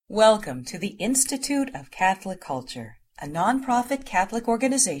Welcome to the Institute of Catholic Culture, a nonprofit Catholic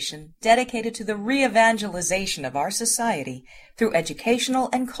organization dedicated to the re-evangelization of our society through educational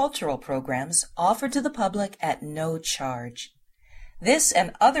and cultural programs offered to the public at no charge. This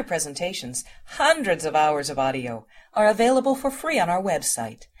and other presentations, hundreds of hours of audio, are available for free on our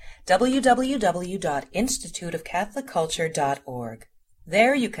website, www.instituteofcatholicculture.org.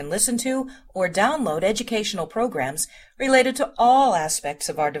 There you can listen to or download educational programs related to all aspects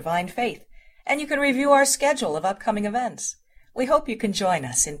of our divine faith, and you can review our schedule of upcoming events. We hope you can join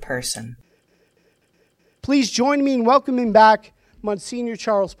us in person. Please join me in welcoming back Monsignor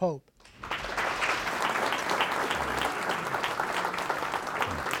Charles Pope.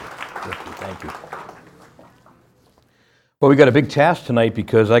 Thank you. Well, we got a big task tonight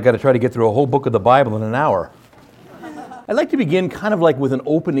because I got to try to get through a whole book of the Bible in an hour. I'd like to begin kind of like with an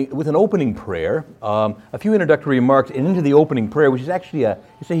opening prayer, a few introductory remarks, and into the opening prayer, which is actually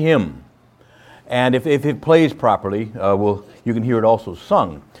it's a hymn. And if it plays properly, you can hear it also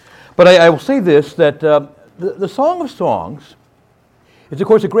sung. But I will say this, that the Song of Songs is, of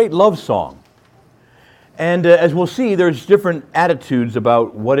course, a great love song. And as we'll see, there's different attitudes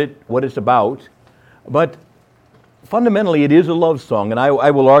about what it's about. But fundamentally, it is a love song, and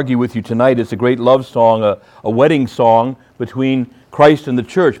I will argue with you tonight it's a great love song, a wedding song between Christ and the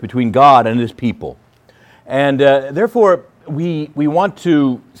church, between God and His people. And therefore, we want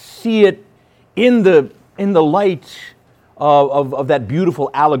to see it in the light of that beautiful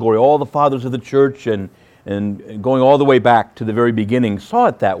allegory. All the fathers of the church and going all the way back to the very beginning saw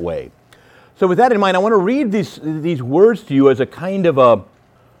it that way. So with that in mind, I want to read these words to you as a kind of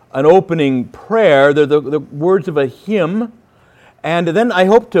an opening prayer. They're the words of a hymn, and then I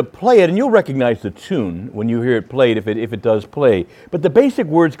hope to play it, and you'll recognize the tune when you hear it played, if it does play. But the basic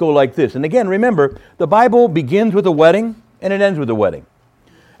words go like this. And again, remember, the Bible begins with a wedding, and it ends with a wedding.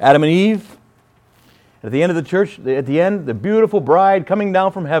 Adam and Eve, at the end of the church, at the end, the beautiful bride coming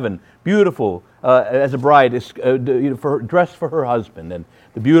down from heaven, beautiful as a bride, dressed for her husband, and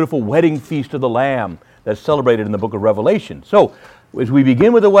the beautiful wedding feast of the Lamb that's celebrated in the book of Revelation. So, as we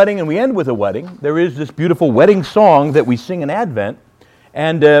begin with a wedding and we end with a wedding, there is this beautiful wedding song that we sing in Advent.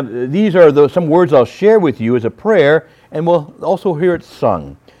 And these are some words I'll share with you as a prayer, and we'll also hear it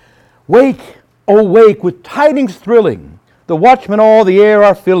sung. Wake, O wake, with tidings thrilling, the watchmen all the air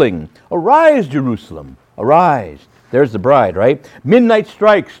are filling. Arise, Jerusalem, arise. There's the bride, right? Midnight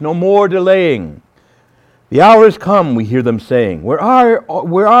strikes, no more delaying. The hour is come, we hear them saying. Where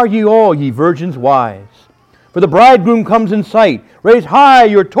are ye all, ye virgins wise? For the bridegroom comes in sight. Raise high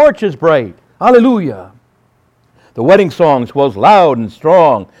your torches bright. Hallelujah. The wedding song swells loud and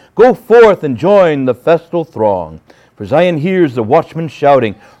strong. Go forth and join the festal throng. For Zion hears the watchman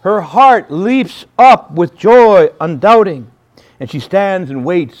shouting. Her heart leaps up with joy undoubting. And she stands and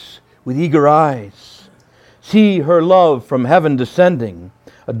waits with eager eyes. See her love from heaven descending,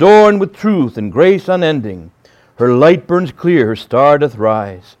 adorned with truth and grace unending. Her light burns clear, her star doth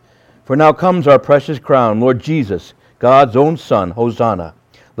rise. For now comes our precious crown, Lord Jesus, God's own Son, Hosanna.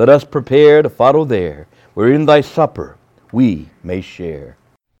 Let us prepare to follow there, where in thy supper we may share.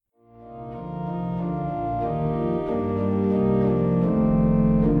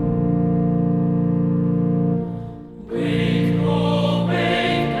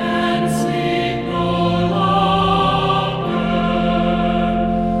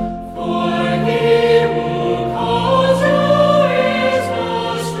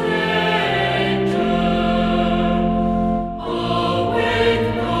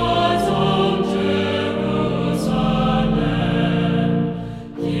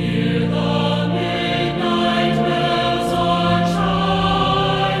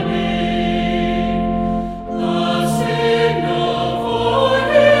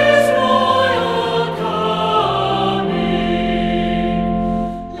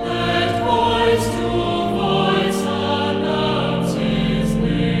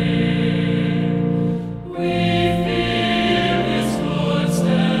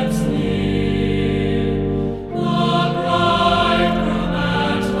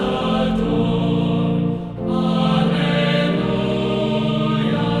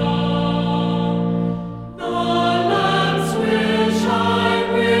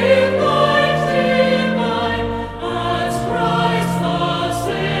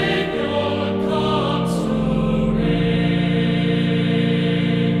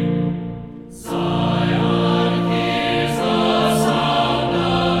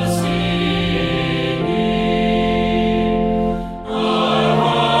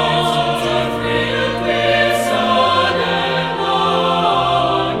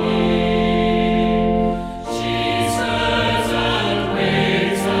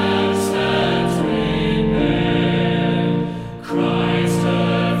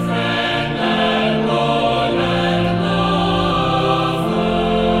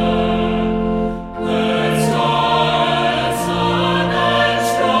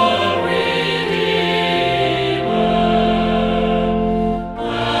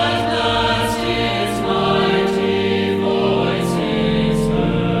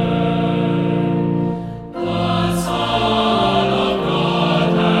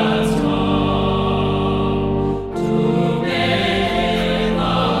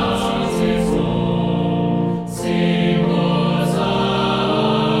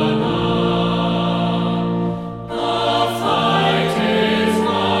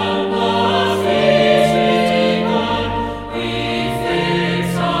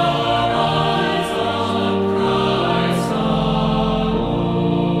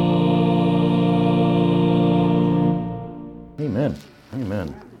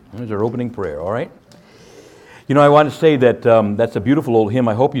 There's our opening prayer, all right? You know, I want to say that that's a beautiful old hymn.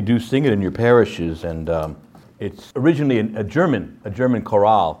 I hope you do sing it in your parishes. And it's originally a German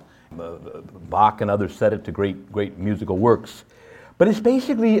chorale. Bach and others set it to great musical works. But it's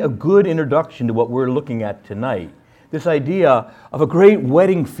basically a good introduction to what we're looking at tonight. This idea of a great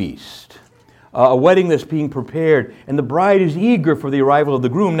wedding feast. A wedding that's being prepared, and the bride is eager for the arrival of the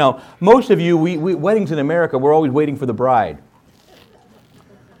groom. Now, most of you, weddings in America, we're always waiting for the bride.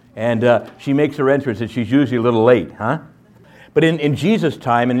 And she makes her entrance, and she's usually a little late, huh? But in Jesus'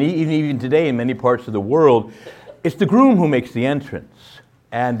 time, and even today in many parts of the world, it's the groom who makes the entrance.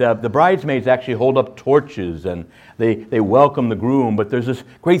 And the bridesmaids actually hold up torches, and they welcome the groom. But there's this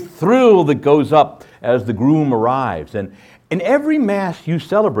great thrill that goes up as the groom arrives. And in every Mass you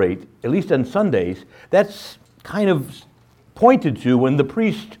celebrate, at least on Sundays, that's kind of pointed to when the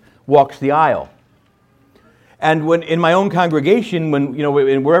priest walks the aisle. And when in my own congregation, when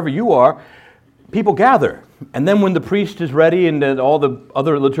wherever you are, people gather. And then when the priest is ready and all the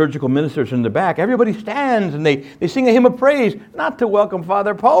other liturgical ministers are in the back, everybody stands and they sing a hymn of praise, not to welcome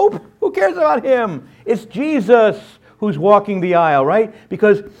Father Pope. Who cares about him? It's Jesus who's walking the aisle, right?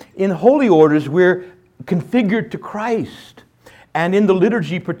 Because in holy orders, we're configured to Christ. And in the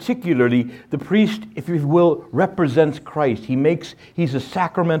liturgy particularly, the priest, if you will, represents Christ. He's a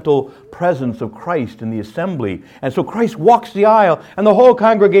sacramental presence of Christ in the assembly. And so Christ walks the aisle, and the whole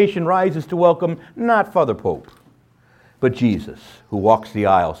congregation rises to welcome not Father Pope, but Jesus, who walks the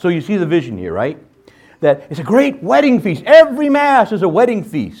aisle. So you see the vision here, right? That it's a great wedding feast. Every Mass is a wedding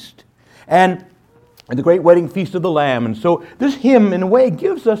feast. And the great wedding feast of the Lamb. And so this hymn, in a way,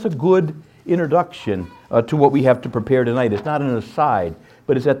 gives us a good introduction to what we have to prepare tonight. It's not an aside,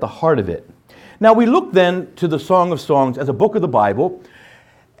 but it's at the heart of it. Now we look then to the Song of Songs as a book of the Bible,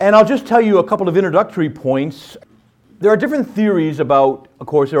 and I'll just tell you a couple of introductory points. There are different theories about, of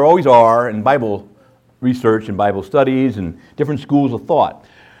course, there always are in Bible research and Bible studies and different schools of thought.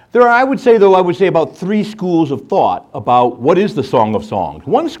 There are, I would say about 3 schools of thought about what is the Song of Songs.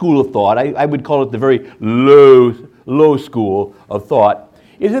 One school of thought, I would call it the very low school of thought,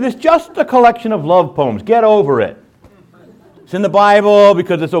 is that it's just a collection of love poems. Get over it. It's in the Bible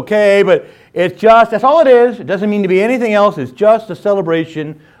because it's okay, but that's all it is. It doesn't mean to be anything else. It's just a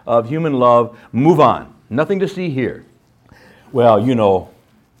celebration of human love. Move on. Nothing to see here. Well, you know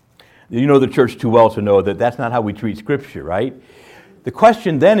the church too well to know that that's not how we treat Scripture, right? The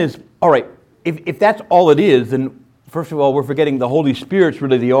question then is, all right, if that's all it is, then first of all, we're forgetting the Holy Spirit's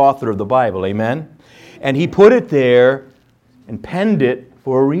really the author of the Bible, amen? And He put it there and penned it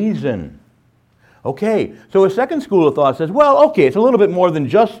for a reason. Okay, so a second school of thought says, well, okay, it's a little bit more than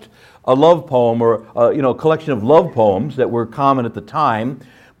just a love poem or a collection of love poems that were common at the time,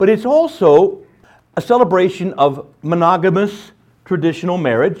 but it's also a celebration of monogamous traditional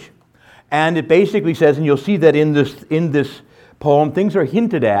marriage. And it basically says, and you'll see that in this poem, things are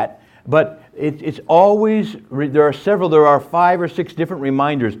hinted at, but it's always, there are 5 or 6 different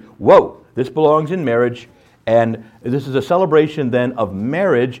reminders. Whoa, this belongs in marriage. And this is a celebration then of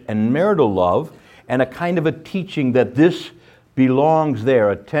marriage and marital love, and a kind of a teaching that this belongs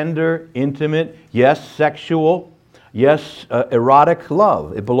there, a tender, intimate, yes, sexual, yes, erotic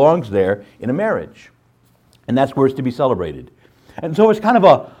love. It belongs there in a marriage. And that's where it's to be celebrated. And so it's kind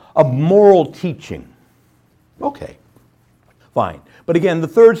of a moral teaching. Okay, fine. But again, the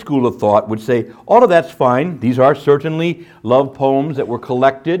third school of thought would say, all of that's fine. These are certainly love poems that were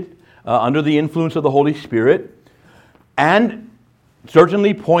collected under the influence of the Holy Spirit, and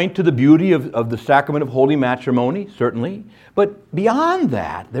certainly point to the beauty of the sacrament of holy matrimony, certainly. But beyond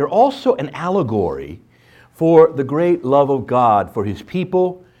that, they're also an allegory for the great love of God for His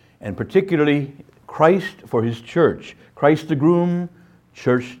people, and particularly Christ for His church. Christ the groom,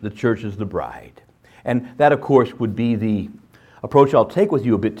 the church is the bride. And that, of course, would be the approach I'll take with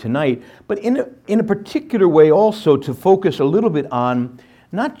you a bit tonight, but in a particular way also to focus a little bit on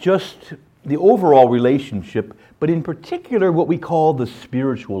not just the overall relationship, but in particular what we call the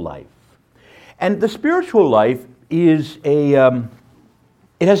spiritual life. And the spiritual life is it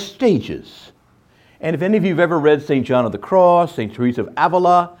has stages. And if any of you have ever read St. John of the Cross, St. Teresa of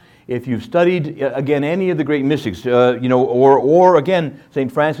Avila, if you've studied, again, any of the great mystics, or again,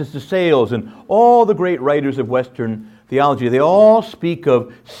 St. Francis de Sales, and all the great writers of Western theology, they all speak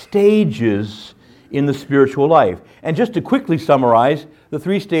of stages in the spiritual life. And just to quickly summarize, the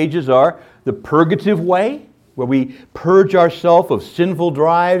 3 stages are the purgative way, where we purge ourselves of sinful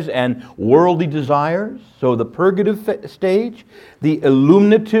drives and worldly desires. So the purgative stage, the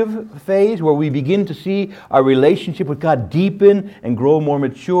illuminative phase, where we begin to see our relationship with God deepen and grow more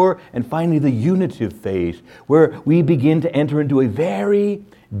mature. And finally, the unitive phase, where we begin to enter into a very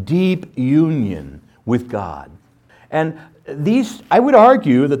deep union with God. And I would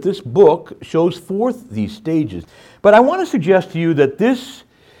argue that this book shows forth these stages. But I want to suggest to you that this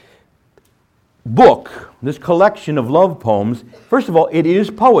book, this collection of love poems, first of all, it is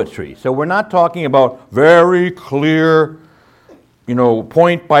poetry. So we're not talking about very clear,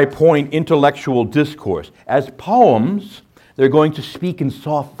 point-by-point intellectual discourse. As poems, they're going to speak in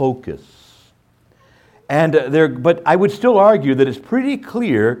soft focus. But I would still argue that it's pretty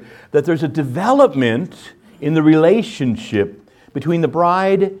clear that there's a development in the relationship between the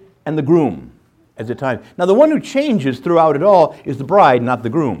bride and the groom at the time. Now, the one who changes throughout it all is the bride, not the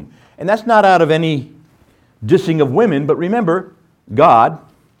groom. And that's not out of any dissing of women, but remember, God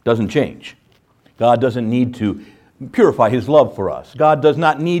doesn't change. God doesn't need to purify His love for us. God does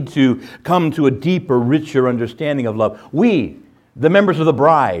not need to come to a deeper, richer understanding of love. We, the members of the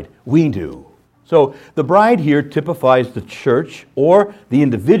bride, we do. So the bride here typifies the church or the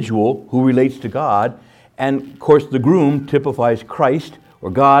individual who relates to God. And, of course, the groom typifies Christ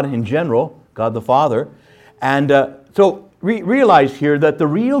or God in general, God the Father. And realize here that the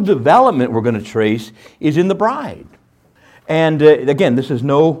real development we're going to trace is in the bride. And again, this is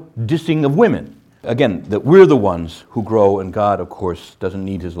no dissing of women. Again, that we're the ones who grow, and God, of course, doesn't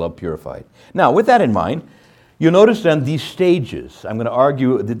need His love purified. Now, with that in mind, you'll notice then these stages. I'm going to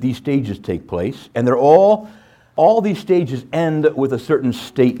argue that these stages take place, and they're all these stages end with a certain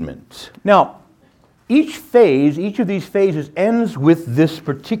statement. Now, each of these phases ends with this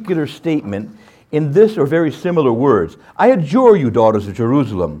particular statement in this or very similar words. I adjure you, daughters of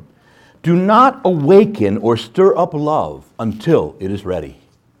Jerusalem, do not awaken or stir up love until it is ready.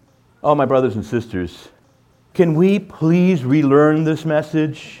 Oh, my brothers and sisters, can we please relearn this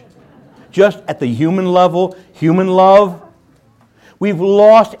message? Just at the human level, human love. We've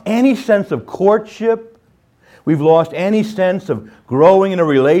lost any sense of courtship. We've lost any sense of growing in a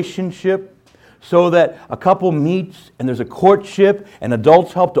relationship, so that a couple meets and there's a courtship and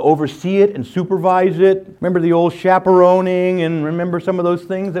adults help to oversee it and supervise it. Remember the old chaperoning and remember some of those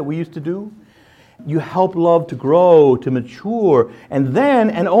things that we used to do? You help love to grow, to mature, and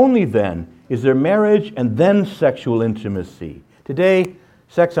then, and only then, is there marriage and then sexual intimacy. Today,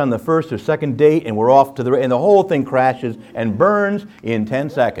 sex on the first or second date and we're off to and the whole thing crashes and burns in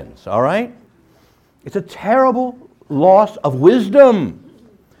 10 seconds, all right? It's a terrible loss of wisdom.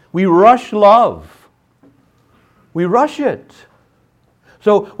 We rush love. We rush it.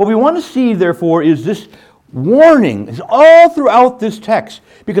 So what we want to see, therefore, is this warning. It's all throughout this text.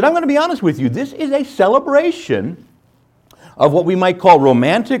 Because I'm going to be honest with you, this is a celebration of what we might call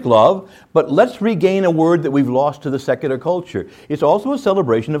romantic love, but let's regain a word that we've lost to the secular culture. It's also a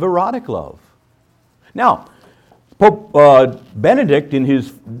celebration of erotic love. Now, Pope Benedict, in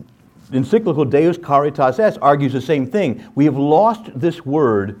his encyclical Deus Caritas Est, argues the same thing. We have lost this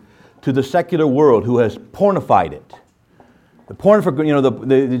word to the secular world who has pornified it.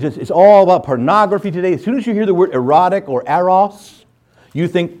 The it's all about pornography today. As soon as you hear the word erotic or eros, you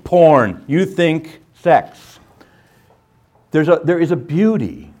think porn, you think sex. There is a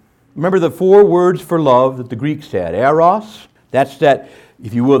beauty. Remember the 4 words for love that the Greeks had. Eros, that's that,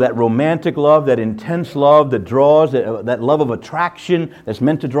 if you will, that romantic love, that intense love that draws, that love of attraction that's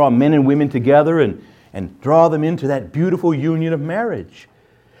meant to draw men and women together and draw them into that beautiful union of marriage.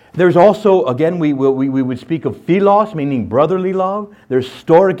 There's also, again, we would speak of philos, meaning brotherly love. There's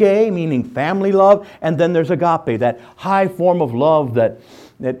storge, meaning family love. And then there's agape, that high form of love that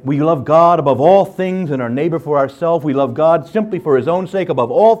we love God above all things and our neighbor for ourselves. We love God simply for His own sake above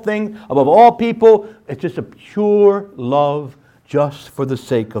all things, above all people. It's just a pure love just for the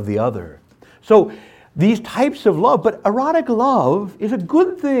sake of the other. So these types of love, but erotic love is a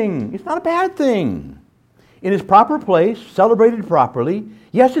good thing. It's not a bad thing. In its proper place, celebrated properly.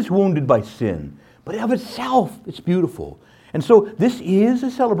 Yes, it's wounded by sin, but of itself, it's beautiful. And so this is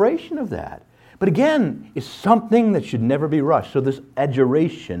a celebration of that. But again, it's something that should never be rushed. So this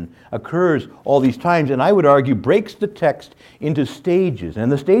adjuration occurs all these times, and I would argue breaks the text into stages. And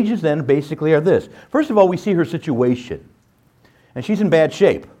the stages then basically are this. First of all, we see her situation. And she's in bad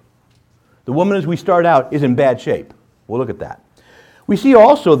shape. The woman, as we start out, is in bad shape. We'll look at that. We see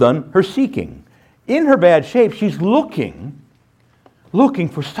also then her seeking. In her bad shape, she's looking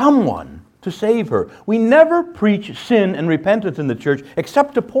for someone to save her. We never preach sin and repentance in the church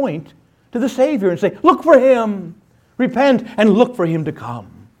except to point to the Savior and say, look for Him, repent, and look for Him to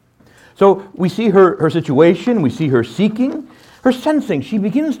come. So we see her situation, we see her seeking, her sensing. She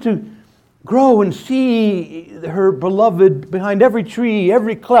begins to grow and see her beloved behind every tree,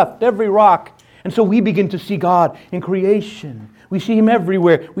 every cleft, every rock. And so we begin to see God in creation. We see Him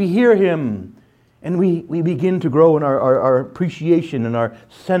everywhere. We hear Him. And we begin to grow in our appreciation and our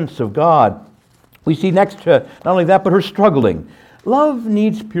sense of God. We see next to not only that, but her struggling. Love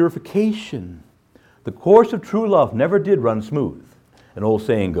needs purification. The course of true love never did run smooth. An old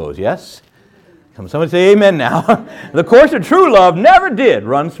saying goes, yes? Come, somebody say amen now. The course of true love never did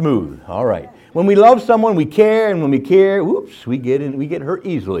run smooth. All right. When we love someone, we care, and when we care, whoops, we get hurt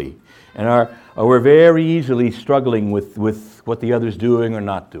easily. And we're very easily struggling with what the other's doing or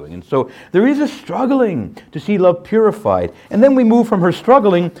not doing. And so there is a struggling to see love purified. And then we move from her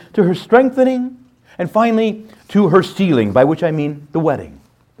struggling to her strengthening, and finally to her sealing, by which I mean the wedding.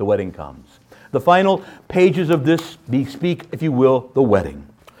 The wedding comes. The final pages of this speak, if you will, the wedding.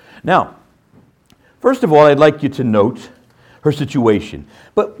 Now, first of all, I'd like you to note her situation.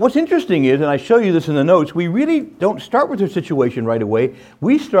 But what's interesting is, and I show you this in the notes, we really don't start with her situation right away.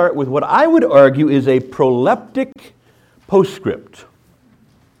 We start with what I would argue is a proleptic postscript.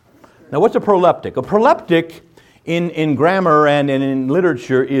 Now, what's a proleptic? A proleptic in grammar and in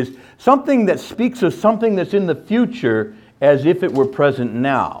literature is something that speaks of something that's in the future as if it were present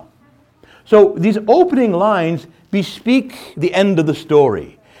now. So these opening lines bespeak the end of the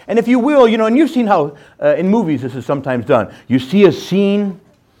story. And if you will, and you've seen how in movies this is sometimes done. You see a scene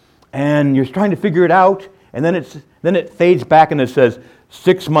and you're trying to figure it out, and then it fades back and it says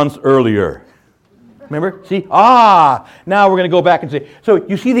 6 months earlier. Remember? See? Now we're going to go back and say, so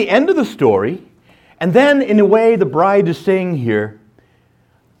you see the end of the story, and then in a way the bride is saying here,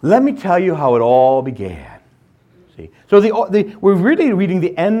 let me tell you how it all began. See? So we're really reading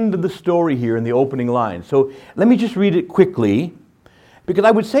the end of the story here in the opening line. So let me just read it quickly. Because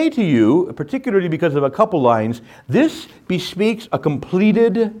I would say to you, particularly because of a couple lines, this bespeaks a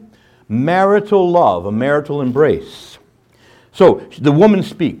completed marital love, a marital embrace. So the woman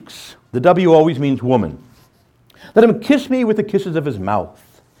speaks. The W always means woman. Let him kiss me with the kisses of his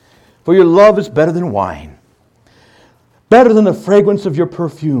mouth, for your love is better than wine, better than the fragrance of your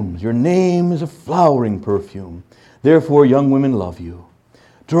perfumes. Your name is a flowering perfume. Therefore, young women love you.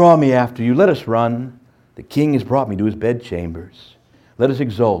 Draw me after you. Let us run. The king has brought me to his bedchambers. Let us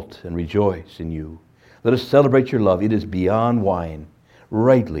exult and rejoice in you. Let us celebrate your love. It is beyond wine.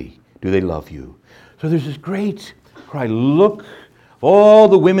 Rightly do they love you. So there's this great cry, look, all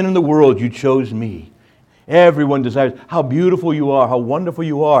the women in the world, you chose me. Everyone desires how beautiful you are, how wonderful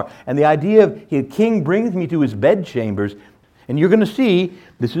you are. And the idea of the king brings me to his bedchambers. And you're going to see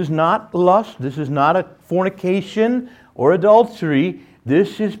this is not lust. This is not a fornication or adultery.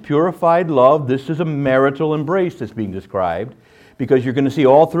 This is purified love. This is a marital embrace that's being described. Because you're going to see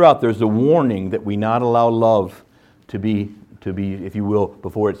all throughout there's a warning that we not allow love to be, if you will,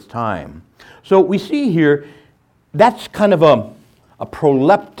 before its time. So we see here, that's kind of a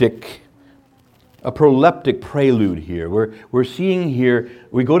proleptic prelude here. We're seeing here,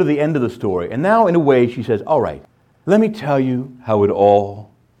 we go to the end of the story. And now in a way she says, all right, let me tell you how it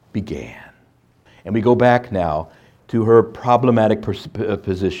all began. And we go back now to her problematic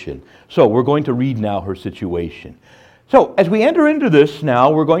position. So we're going to read now her situation. So, as we enter into this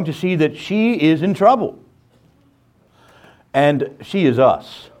now, we're going to see that she is in trouble. And she is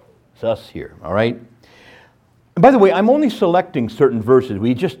us. It's us here, all right? And by the way, I'm only selecting certain verses.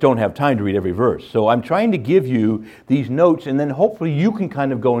 We just don't have time to read every verse. So I'm trying to give you these notes, and then hopefully you can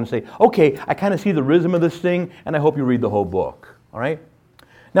kind of go and say, okay, I kind of see the rhythm of this thing, and I hope you read the whole book, all right?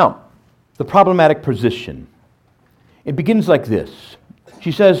 Now, the problematic position. It begins like this.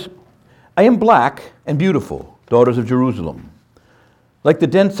 She says, I am black and beautiful, daughters of Jerusalem, like the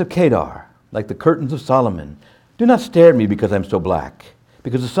dents of Kedar, like the curtains of Solomon. Do not stare at me because I'm so black,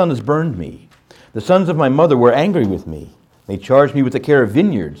 because the sun has burned me. The sons of my mother were angry with me. They charged me with the care of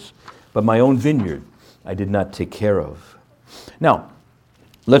vineyards, but my own vineyard I did not take care of. Now,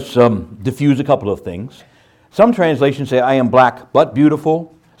 let's diffuse a couple of things. Some translations say, I am black but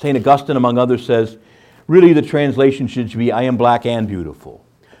beautiful. St. Augustine, among others, says, really the translation should be, I am black and beautiful.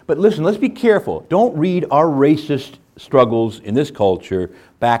 But listen, let's be careful. Don't read our racist struggles in this culture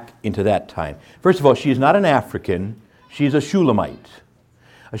back into that time. First of all, she is not an African. She's a Shulamite.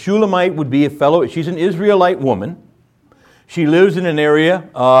 A Shulamite would be she's an Israelite woman. She lives in an area,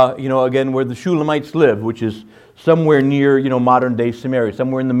 again, where the Shulamites live, which is somewhere near, modern-day Samaria,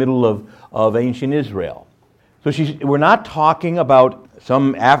 somewhere in the middle of ancient Israel. So we're not talking about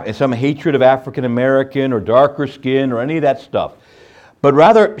some hatred of African American or darker skin or any of that stuff. But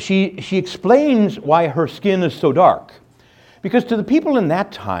rather, she explains why her skin is so dark. Because to the people in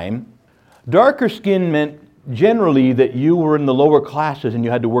that time, Darker skin meant generally that you were in the lower classes and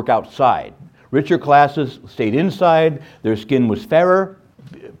you had to work outside. Richer classes stayed inside, their skin was fairer.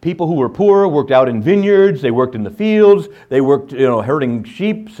 People who were poor worked out in vineyards, they worked in the fields, they worked, herding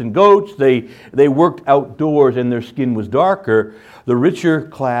sheep and goats, they worked outdoors and their skin was darker. The richer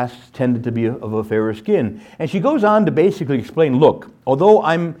class tended to be of a fairer skin. And she goes on to basically explain, look, although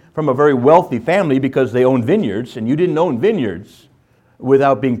I'm from a very wealthy family because they own vineyards, and you didn't own vineyards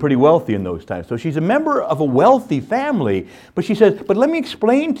without being pretty wealthy in those times. So she's a member of a wealthy family, but she says, but let me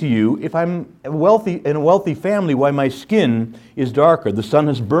explain to you, if I'm in a wealthy family, why my skin is darker. The sun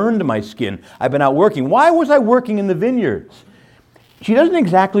has burned my skin. I've been out working. Why was I working in the vineyards? She doesn't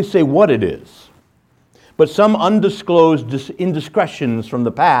exactly say what it is, but some undisclosed indiscretions from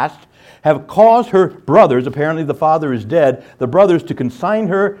the past have caused her brothers, apparently the father is dead, the brothers to consign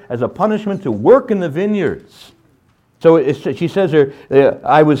her as a punishment to work in the vineyards. So she says here,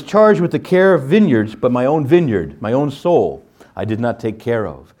 I was charged with the care of vineyards, but my own vineyard, my own soul, I did not take care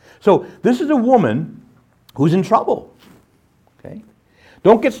of. So this is a woman who's in trouble. Okay?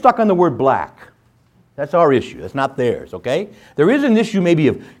 Don't get stuck on the word black. That's our issue. That's not theirs, okay? There is an issue maybe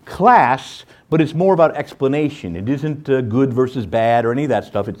of class, but it's more about explanation. It isn't good versus bad or any of that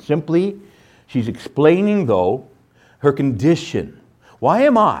stuff. It's simply, she's explaining, though, her condition. Why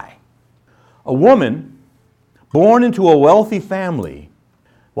am I, a woman born into a wealthy family,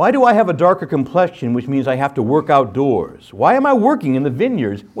 why do I have a darker complexion, which means I have to work outdoors? Why am I working in the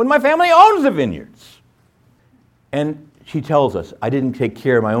vineyards when my family owns the vineyards? And she tells us, I didn't take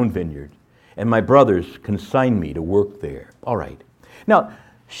care of my own vineyard, and my brothers consigned me to work there. All right. Now,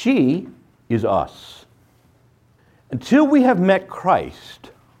 she is us. Until we have met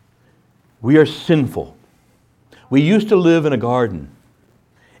Christ, we are sinful. We used to live in a garden,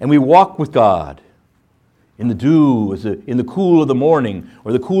 and we walk with God in the dew, in the cool of the morning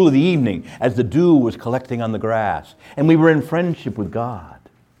or the cool of the evening, as the dew was collecting on the grass. And we were in friendship with God,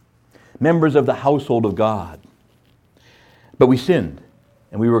 members of the household of God. But we sinned,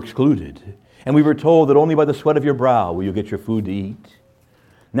 and we were excluded. And we were told that only by the sweat of your brow will you get your food to eat.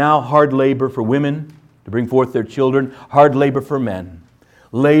 Now hard labor for women to bring forth their children, hard labor for men,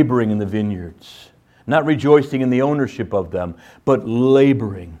 laboring in the vineyards, not rejoicing in the ownership of them, but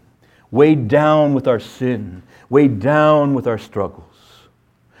laboring, weighed down with our sin, weighed down with our struggles.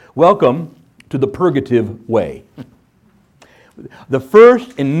 Welcome to the purgative way. The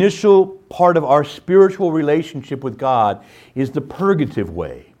first initial part of our spiritual relationship with God is the purgative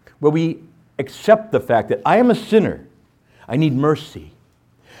way, where we accept the fact that I am a sinner, I need mercy,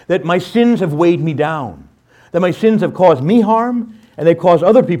 that my sins have weighed me down, that my sins have caused me harm, and they cause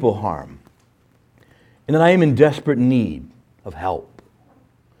other people harm, and that I am in desperate need of help.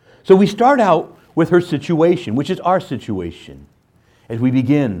 So we start out with her situation, which is our situation, as we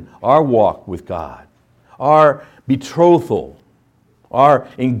begin our walk with God, our betrothal, our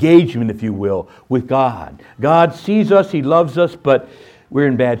engagement, if you will, with God. God sees us, He loves us, but we're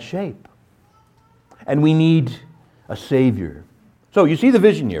in bad shape. And we need a Savior. So you see the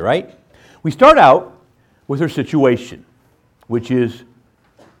vision here, right? We start out with her situation, which is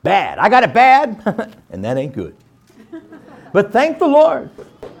bad. I got it bad, and that ain't good. But thank the Lord,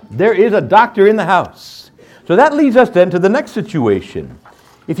 there is a doctor in the house. So that leads us then to the next situation.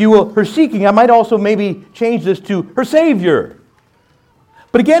 If you will, her seeking, I might also maybe change this to her Savior.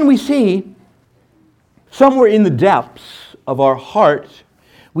 But again, we see somewhere in the depths of our heart,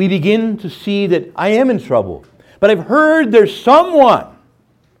 we begin to see that I am in trouble. But I've heard there's someone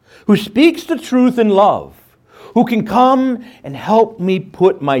who speaks the truth in love, who can come and help me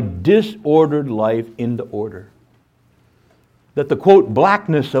put my disordered life into order. That the, quote,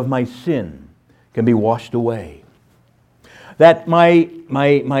 blackness of my sin can be washed away. That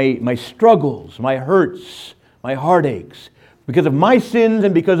my struggles, my hurts, my heartaches, because of my sins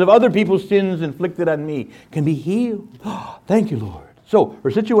and because of other people's sins inflicted on me, can be healed. Oh, thank you, Lord. So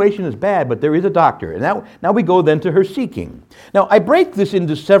her situation is bad, but there is a doctor. And now we go then to her seeking. Now, I break this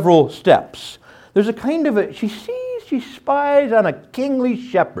into several steps. There's a kind of she spies on a kingly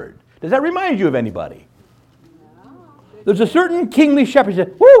shepherd. Does that remind you of anybody? There's a certain kingly shepherd. He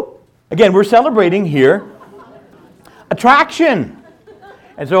said, whoo! Again, we're celebrating here attraction.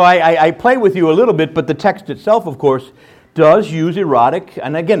 And so I play with you a little bit, but the text itself, of course, does use erotic,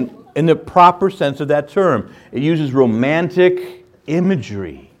 and again, in the proper sense of that term. It uses romantic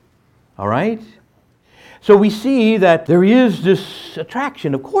imagery. All right? So we see that there is this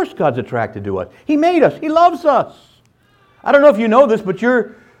attraction. Of course God's attracted to us. He made us. He loves us. I don't know if you know this, but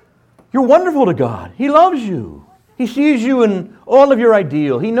you're wonderful to God. He loves you. He sees you in all of your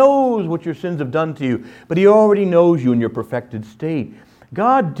ideal. He knows what your sins have done to you, but He already knows you in your perfected state.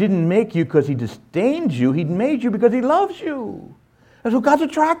 God didn't make you because He disdains you. He made you because He loves you. And so God's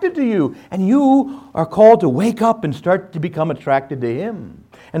attracted to you. And you are called to wake up and start to become attracted to Him.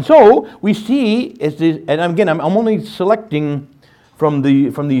 And so we see, and again, I'm only selecting from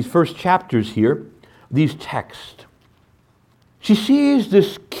these first chapters here, these texts. She sees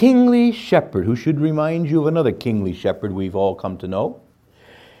this kingly shepherd who should remind you of another kingly shepherd we've all come to know.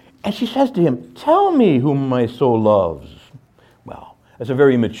 And she says to him, tell me whom my soul loves. Well, that's a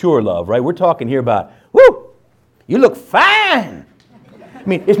very mature love, right? We're talking here about, whoo, you look fine. I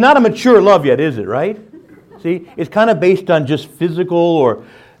mean, it's not a mature love yet, is it, right? See, it's kind of based on just physical or,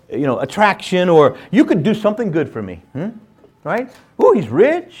 attraction, or you could do something good for me, right? Ooh, he's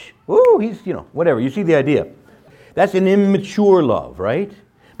rich. Ooh, he's, whatever. You see the idea. That's an immature love, right?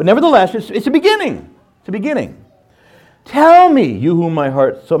 But nevertheless, it's a beginning. It's a beginning. Tell me, you whom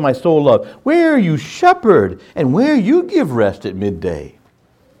my soul loves, where you shepherd and where you give rest at midday.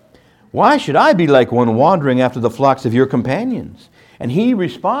 Why should I be like one wandering after the flocks of your companions? And he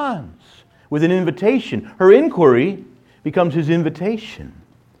responds with an invitation. Her inquiry becomes his invitation.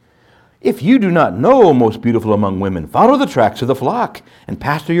 If you do not know, most beautiful among women, follow the tracks of the flock and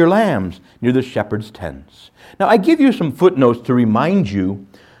pasture your lambs near the shepherd's tents. Now, I give you some footnotes to remind you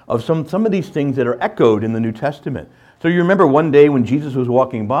of some of these things that are echoed in the New Testament. So you remember one day when Jesus was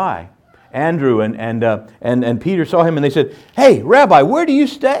walking by, Andrew and Peter saw him and they said, hey, Rabbi, where do you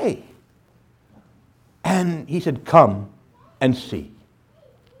stay? And he said, come and see.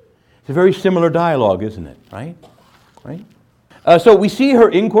 It's a very similar dialogue, isn't it? Right? So we see her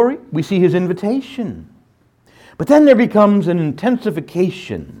inquiry, we see his invitation. But then there becomes an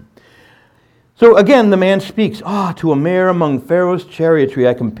intensification. So again, the man speaks, to a mare among Pharaoh's chariotry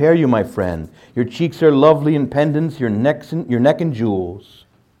I compare you, my friend. Your cheeks are lovely in pendants, your neck in jewels.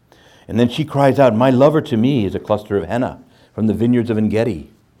 And then she cries out, my lover to me is a cluster of henna from the vineyards of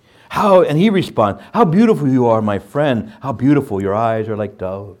En-Gedi. And he responds, how beautiful you are, my friend. How beautiful, your eyes are like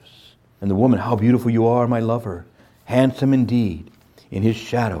doves. And the woman, how beautiful you are, my lover. Handsome indeed. In his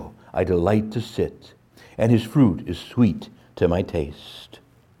shadow I delight to sit, and his fruit is sweet to my taste.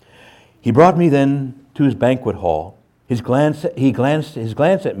 He brought me then to his banquet hall. His glance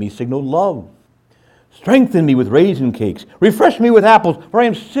at me signaled love. Strengthen me with raisin cakes. Refresh me with apples, for I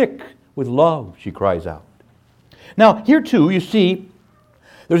am sick with love, she cries out. Now, here too, you see,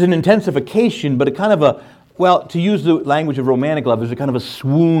 there's an intensification, but a kind of to use the language of romantic love, there's a kind of a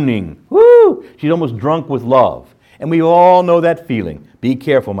swooning. Woo! She's almost drunk with love. And we all know that feeling. Be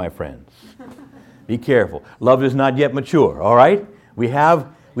careful, my friends. Be careful. Love is not yet mature, all right? We have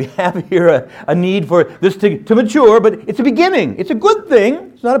here a need for this to mature, but it's a beginning. It's a good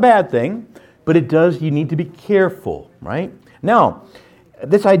thing. It's not a bad thing. But you need to be careful, right? Now,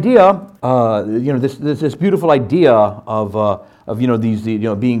 this idea, this beautiful idea of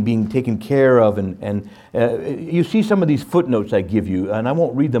being taken care of, and you see some of these footnotes I give you, and I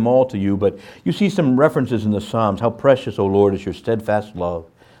won't read them all to you, but you see some references in the Psalms. How precious, O Lord, is your steadfast love.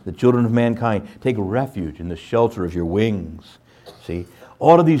 The children of mankind take refuge in the shelter of your wings. See,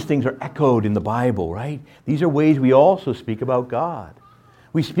 all of these things are echoed in the Bible, right? These are ways we also speak about God.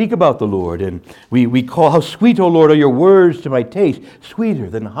 We speak about the Lord, and we call, how sweet, O Lord, are your words to my taste, sweeter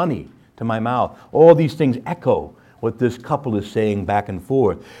than honey to my mouth. All these things echo what this couple is saying back and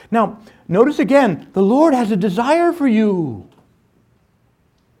forth. Now, notice again, the Lord has a desire for you.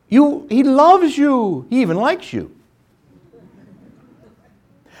 He loves you. He even likes you.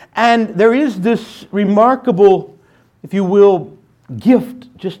 And there is this remarkable, if you will, gift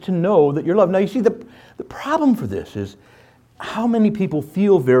just to know that you're loved. Now, you see, the problem for this is how many people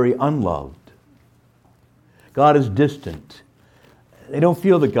feel very unloved. God is distant. They don't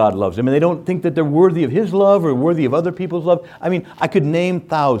feel that God loves them, and they don't think that they're worthy of His love or worthy of other people's love. I mean, I could name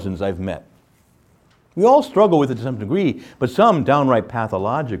thousands I've met. We all struggle with it to some degree, but some downright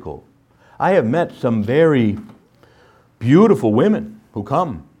pathological. I have met some very beautiful women who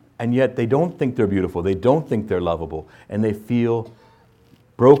come, and yet they don't think they're beautiful. They don't think they're lovable, and they feel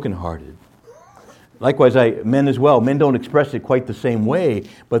brokenhearted. Likewise, men as well. Men don't express it quite the same way,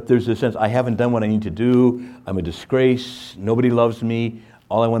 but there's a sense, I haven't done what I need to do. I'm a disgrace. Nobody loves me.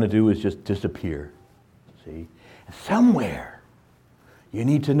 All I want to do is just disappear. See? Somewhere, you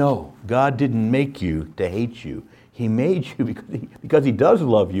need to know, God didn't make you to hate you. He made you because He does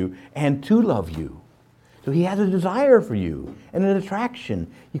love you and to love you. So He has a desire for you and an attraction.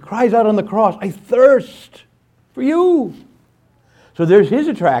 He cries out on the cross, I thirst for you. So there's His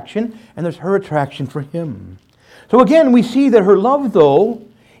attraction, and there's her attraction for Him. So again, we see that her love, though,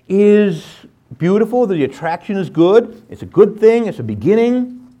 is beautiful, that the attraction is good. It's a good thing, it's a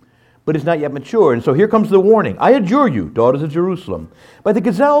beginning, but but it's not yet mature. And so here comes the warning. I adjure you, daughters of Jerusalem, by the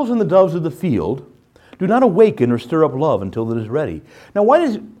gazelles and the doves of the field, do not awaken or stir up love until it is ready. Now,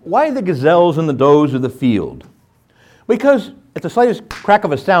 why the gazelles and the doves of the field? Because at the slightest crack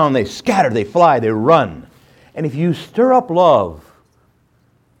of a sound, they scatter, they fly, they run. And if you stir up love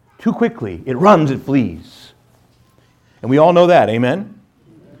too quickly, it runs, it flees. And we all know that, amen?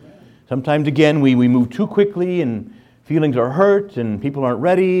 Sometimes, again, we move too quickly and feelings are hurt and people aren't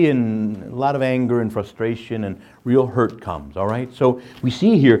ready and a lot of anger and frustration and real hurt comes, all right? So we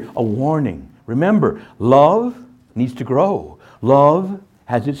see here a warning. Remember, love needs to grow. Love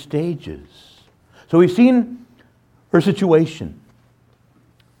has its stages. So we've seen her situation.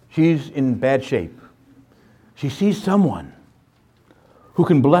 She's in bad shape. She sees someone who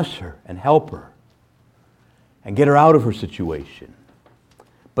can bless her and help her and get her out of her situation.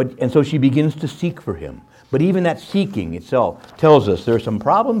 And so she begins to seek for him. But even that seeking itself tells us there are some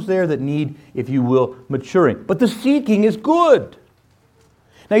problems there that need, if you will, maturing. But the seeking is good.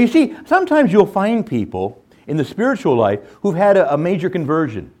 Now you see, sometimes you'll find people in the spiritual life who've had a major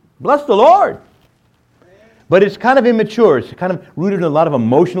conversion. Bless the Lord! But it's kind of immature. It's kind of rooted in a lot of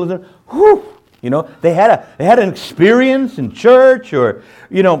emotionalism. Whew! You know, they had an experience in church or,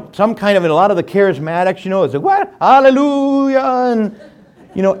 you know, some kind of, in a lot of the charismatics, you know, it's like, what? Hallelujah! And,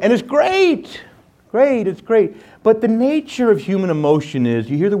 you know, and it's great. Great, it's great. But the nature of human emotion is,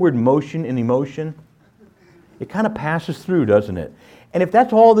 you hear the word motion and emotion? It kind of passes through, doesn't it? And if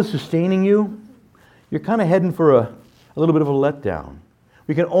that's all that's sustaining you, you're kind of heading for a little bit of a letdown.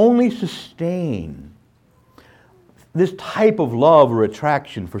 We can only sustain this type of love or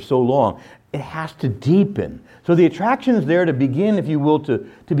attraction for so long. It has to deepen. So the attraction is there to begin, if you will, to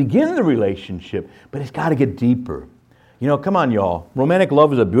begin the relationship, but it's got to get deeper. You know, come on, y'all. Romantic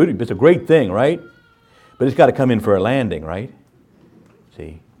love is it's a great thing, right? But it's got to come in for a landing, right?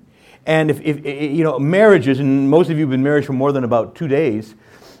 See? And if you know, marriages, and most of you have been married for more than about 2 days,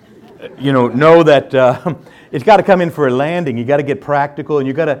 you know that it's got to come in for a landing. You got to get practical, and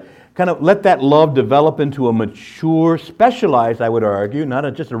you got to kind of let that love develop into a mature, specialized, I would argue,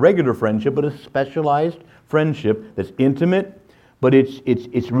 not just a regular friendship, but a specialized friendship that's intimate, but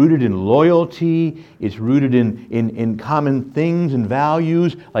it's rooted in loyalty, it's rooted in common things and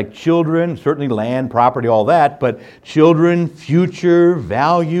values, like children, certainly land, property, all that, but children, future,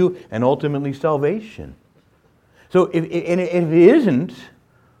 value, and ultimately salvation. So if it isn't,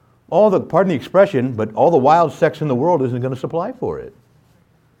 pardon the expression, but all the wild sex in the world isn't going to supply for it.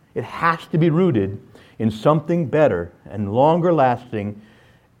 It has to be rooted in something better and longer lasting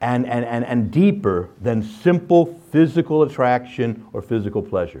and deeper than simple physical attraction or physical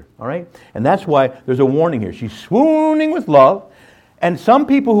pleasure. All right? And that's why there's a warning here. She's swooning with love. And some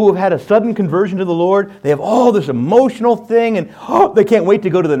people who have had a sudden conversion to the Lord, they have all this emotional thing and they can't wait to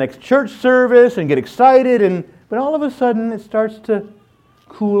go to the next church service and get excited. But all of a sudden it starts to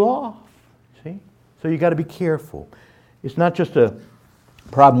cool off. See? So you got to be careful. It's not just a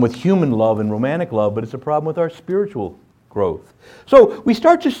problem with human love and romantic love, but it's a problem with our spiritual growth. So we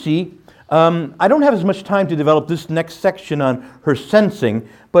start to see, I don't have as much time to develop this next section on her sensing,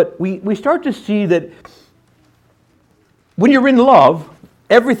 but we start to see that when you're in love,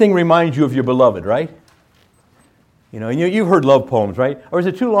 everything reminds you of your beloved, right? You know, and you've heard love poems, right? Or is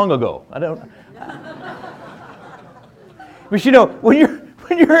it too long ago? I don't. But you know, when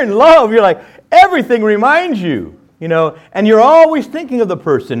you're in love, you're like, everything reminds you. You know, and you're always thinking of the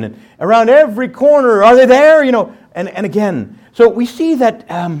person, and around every corner, are they there? You know, and again, so we see that,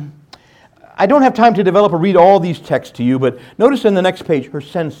 I don't have time to develop or read all these texts to you, but notice in the next page, her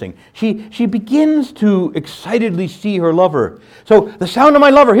sensing. She begins to excitedly see her lover. So, the sound of my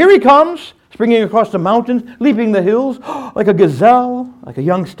lover, here he comes, springing across the mountains, leaping the hills, like a gazelle, like a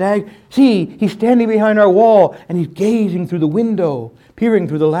young stag. See, he's standing behind our wall, and he's gazing through the window, peering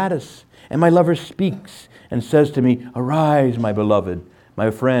through the lattice, and my lover speaks and says to me, arise, my beloved, my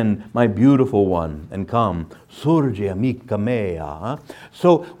friend, my beautiful one, and come. Surge amica mea.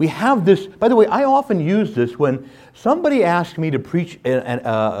 So we have this, by the way, I often use this when somebody asks me to preach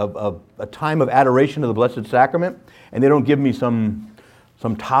a time of adoration of the Blessed Sacrament, and they don't give me some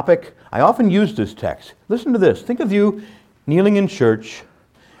topic. I often use this text. Listen to this. Think of you kneeling in church,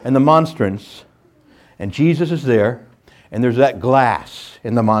 and the monstrance, and Jesus is there, and there's that glass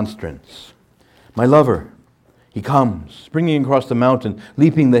in the monstrance. My lover, he comes, springing across the mountain,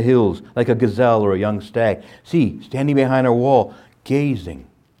 leaping the hills like a gazelle or a young stag. See, standing behind our wall, gazing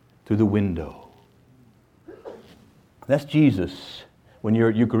through the window. That's Jesus when you're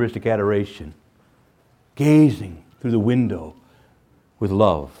at Eucharistic adoration. Gazing through the window with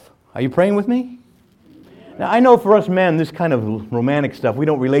love. Are you praying with me? Now, I know for us men, this kind of romantic stuff, we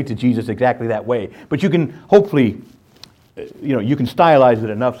don't relate to Jesus exactly that way. But you can hopefully, you can stylize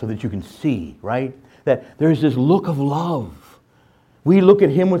it enough so that you can see, right? That there's this look of love. We look at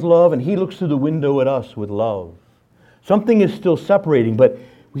him with love, and he looks through the window at us with love. Something is still separating, but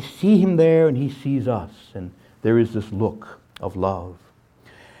we see him there, and he sees us. And there is this look of love.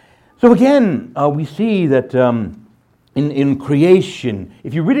 So again, we see that in creation,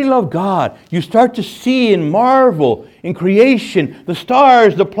 if you really love God, you start to see and marvel in creation, the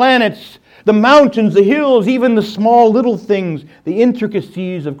stars, the planets, the mountains, the hills, even the small little things, the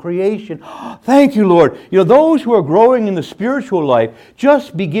intricacies of creation. Thank you, Lord. Those who are growing in the spiritual life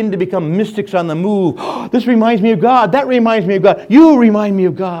just begin to become mystics on the move. This reminds me of God. That reminds me of God. You remind me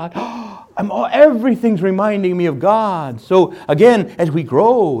of God. Everything's reminding me of God. So again, as we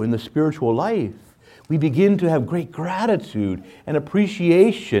grow in the spiritual life, we begin to have great gratitude and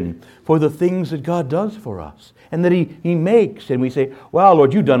appreciation for the things that God does for us and that He makes. And we say, wow,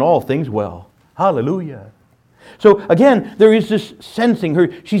 Lord, you've done all things well. Hallelujah. So again, there is this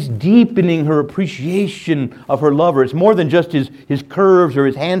sensing she's deepening her appreciation of her lover. It's more than just his curves or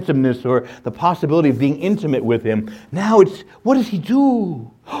his handsomeness or the possibility of being intimate with him. Now it's, what does he do?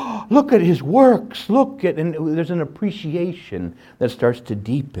 Look at his works. And there's an appreciation that starts to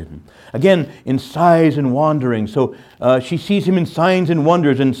deepen. Again, in sighs and wandering. So she sees him in signs and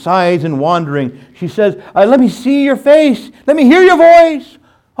wonders, and sighs and wandering. She says, let me see your face. Let me hear your voice.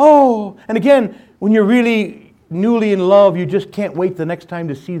 Oh, and again, when you're really newly in love, you just can't wait the next time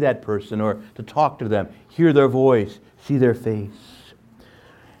to see that person or to talk to them, hear their voice, see their face.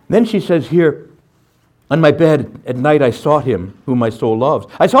 And then she says here, on my bed at night I sought him whom my soul loves.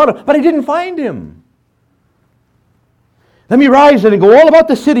 I sought him, but I didn't find him. Let me rise then and go all about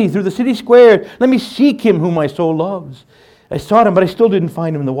the city, through the city square. Let me seek him whom my soul loves. I sought him, but I still didn't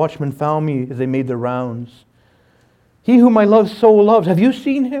find him. The watchmen found me as they made their rounds. He whom my soul loves, have you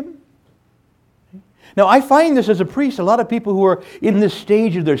seen him? Now, I find this as a priest, a lot of people who are in this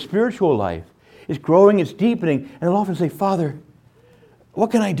stage of their spiritual life, it's growing, it's deepening, and they'll often say, Father,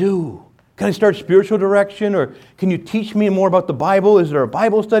 what can I do? Can I start spiritual direction? Or can you teach me more about the Bible? Is there a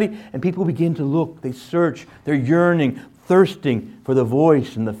Bible study? And people begin to look, they search, they're yearning, thirsting for the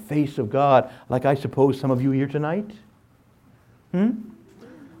voice and the face of God, like I suppose some of you here tonight.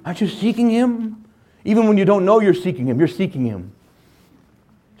 Aren't you seeking him? Even when you don't know you're seeking him, you're seeking him.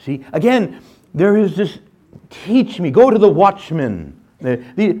 See, again, there is this, teach me, go to the watchmen.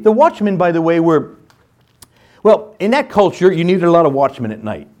 The watchmen, by the way, were, well, in that culture, you needed a lot of watchmen at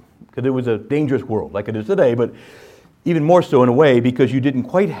night because it was a dangerous world like it is today, but even more so in a way because you didn't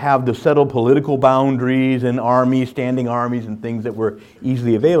quite have the settled political boundaries and armies, standing armies and things that were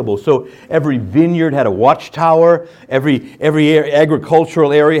easily available. So every vineyard had a watchtower, every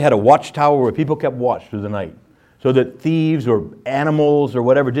agricultural area had a watchtower where people kept watch through the night, so that thieves or animals or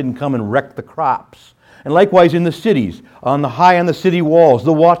whatever didn't come and wreck the crops. And likewise in the cities, on the city walls,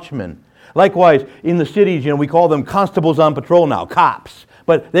 the watchmen. Likewise in the cities, we call them constables on patrol now, cops.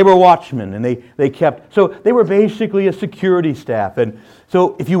 But they were watchmen, and they kept, so they were basically a security staff. And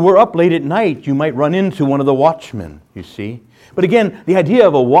so if you were up late at night, you might run into one of the watchmen, you see. But again, the idea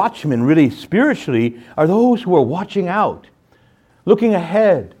of a watchman really spiritually are those who are watching out, looking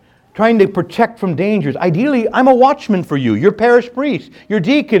ahead, trying to protect from dangers. Ideally, I'm a watchman for you. Your parish priests, your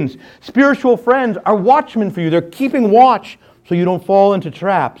deacons, spiritual friends are watchmen for you. They're keeping watch so you don't fall into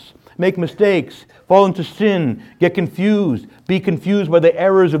traps, make mistakes, fall into sin, get confused, be confused by the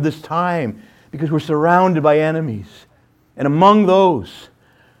errors of this time because we're surrounded by enemies. And among those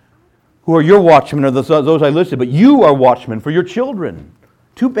who are your watchmen are those I listed, but you are watchmen for your children.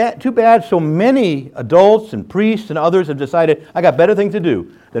 Too bad so many adults and priests and others have decided, I got better things to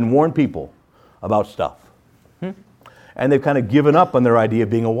do than warn people about stuff. And they've kind of given up on their idea of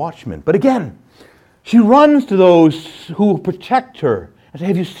being a watchman. But again, she runs to those who protect her and say,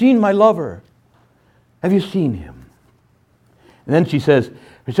 have you seen my lover? Have you seen him? And then she says,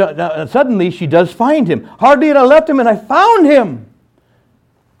 suddenly she does find him. Hardly had I left him and I found him,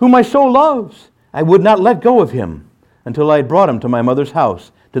 whom my soul loves. I would not let go of him until I had brought him to my mother's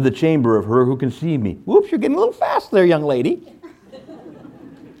house, to the chamber of her who conceived me. Whoops, you're getting a little fast there, young lady.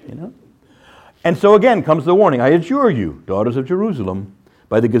 And so again comes the warning. I adjure you, daughters of Jerusalem,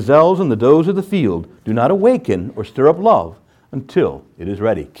 by the gazelles and the does of the field, do not awaken or stir up love until it is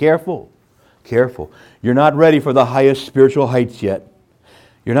ready. Careful. You're not ready for the highest spiritual heights yet.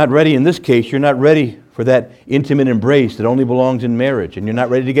 You're not ready, in this case, you're not ready for that intimate embrace that only belongs in marriage, and you're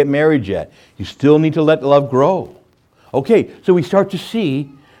not ready to get married yet. You still need to let love grow. Okay, so we start to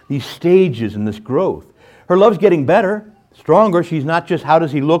see these stages in this growth. Her love's getting better. stronger. She's not just how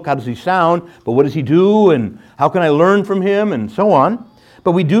does he look, how does he sound, but what does he do, and how can I learn from him, and so on.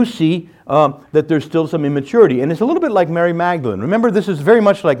 But we do see that there's still some immaturity. And it's a little bit like Mary Magdalene. Remember, this is very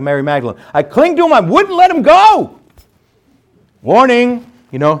much like Mary Magdalene. I cling to him, I wouldn't let him go. Warning,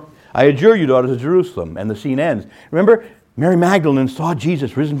 I adjure you, daughters of Jerusalem. And the scene ends. Remember, Mary Magdalene saw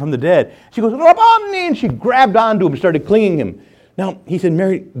Jesus risen from the dead. She goes, Rabboni, and she grabbed onto him and started clinging him. Now, he said,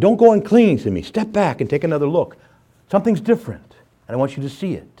 Mary, don't go on clinging to me. Step back and take another look. Something's different, and I want you to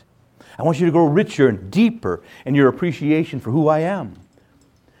see it. I want you to grow richer and deeper in your appreciation for who I am.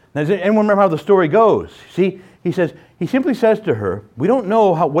 Now, does anyone remember how the story goes? See, he simply says to her, we don't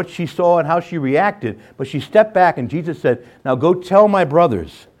know what she saw and how she reacted, but she stepped back and Jesus said, now go tell my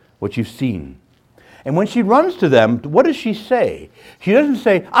brothers what you've seen. And when she runs to them, what does she say? She doesn't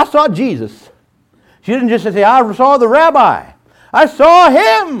say, I saw Jesus. She doesn't just say, I saw the rabbi. I saw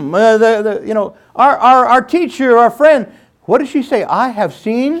him, our teacher, our friend. What does she say? I have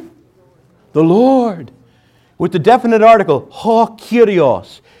seen the Lord. With the definite article, ho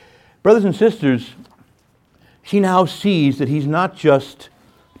Kyrios. Brothers and sisters, she now sees that he's not just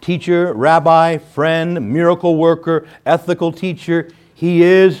teacher, rabbi, friend, miracle worker, ethical teacher. He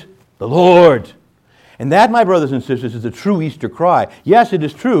is the Lord. And that, my brothers and sisters, is a true Easter cry. Yes, it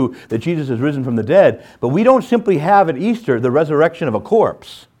is true that Jesus has risen from the dead, but we don't simply have at Easter the resurrection of a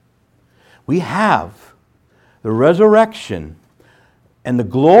corpse. We have the resurrection and the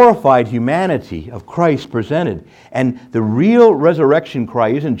glorified humanity of Christ presented. And the real resurrection cry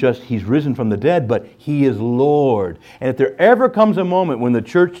isn't just he's risen from the dead, but he is Lord. And if there ever comes a moment when the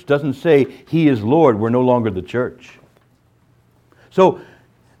church doesn't say he is Lord, we're no longer the church. So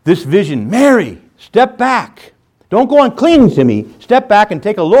this vision, Mary, step back. Don't go on clinging to me. Step back and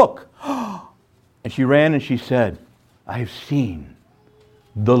take a look. And she ran and she said, I have seen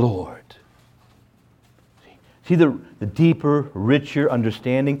the Lord. See the deeper, richer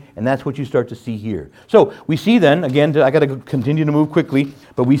understanding, and that's what you start to see here. So we see then, again, I got to continue to move quickly,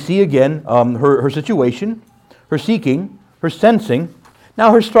 but we see again her situation, her seeking, her sensing,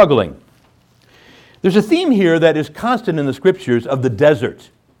 now her struggling. There's a theme here that is constant in the Scriptures of the desert.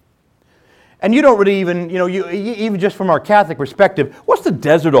 And you don't really even, even just from our Catholic perspective, what's the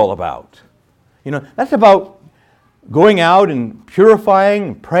desert all about? That's about going out and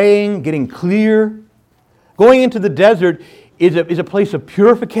purifying, praying, getting clear. Going into the desert is a place of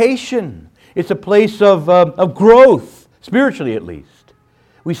purification. It's a place of growth, spiritually at least.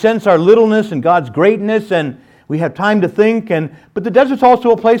 We sense our littleness and God's greatness, and we have time to think. But the desert's also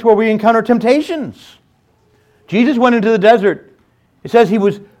a place where we encounter temptations. Jesus went into the desert. It says he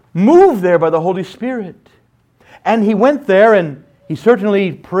was moved there by the Holy Spirit. And he went there and he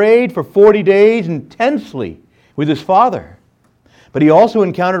certainly prayed for 40 days intensely with his Father. But he also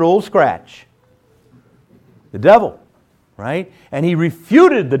encountered Old Scratch, the devil, right? And he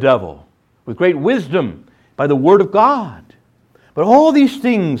refuted the devil with great wisdom by the Word of God. But all these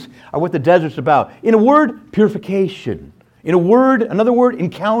things are what the desert's about. In a word, purification. In another word,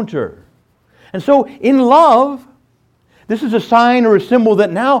 encounter. And so in love, this is a sign or a symbol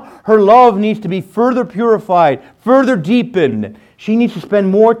that now her love needs to be further purified, further deepened. She needs to spend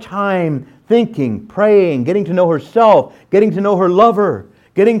more time thinking, praying, getting to know herself, getting to know her lover,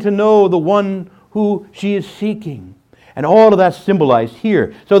 getting to know the one who she is seeking. And all of that's symbolized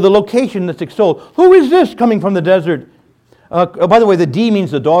here. So the location that's extolled. Who is this coming from the desert? By the way, the D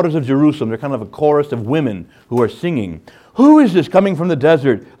means the daughters of Jerusalem. They're kind of a chorus of women who are singing. Who is this coming from the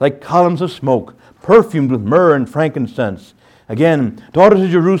desert like columns of smoke, perfumed with myrrh and frankincense? Again, daughters of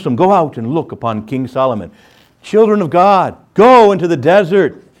Jerusalem, go out and look upon King Solomon. Children of God, go into the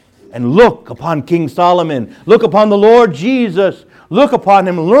desert and look upon King Solomon. Look upon the Lord Jesus. Look upon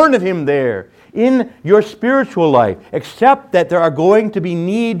him. Learn of him there. In your spiritual life, accept that there are going to be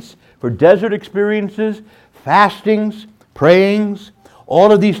needs for desert experiences, fastings, prayings,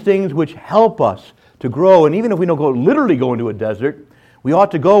 all of these things which help us to grow. And even if we don't literally go into a desert, we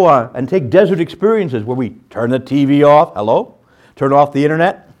ought to go and take desert experiences where we turn the TV off. Hello? Turn off the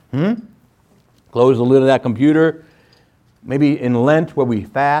internet. Close the lid of that computer. Maybe in Lent where we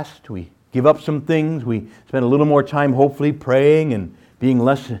fast, we give up some things. We spend a little more time hopefully praying and being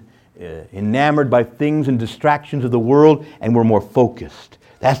less enamored by things and distractions of the world, and we're more focused.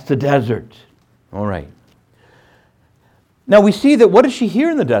 That's the desert. All right. Now we see that what does she hear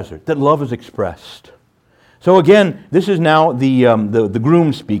in the desert? That love is expressed. So again, this is now the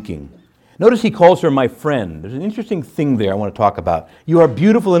groom speaking. Notice he calls her my friend. There's an interesting thing there I want to talk about. You are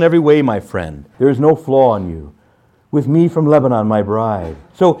beautiful in every way, my friend. There is no flaw in you. With me from Lebanon, my bride.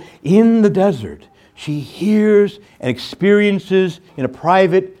 So in the desert, she hears and experiences in a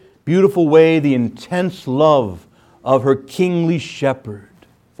private, beautiful way the intense love of her kingly shepherd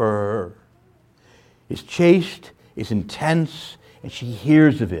for her. It's chaste, it's intense, and she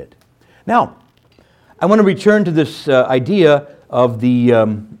hears of it. Now, I want to return to this idea of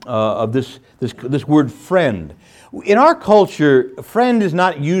this word friend. In our culture, friend is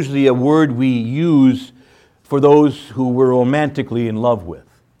not usually a word we use for those who we're romantically in love with.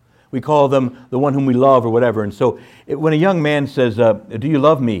 We call them the one whom we love or whatever. And so when a young man says, do you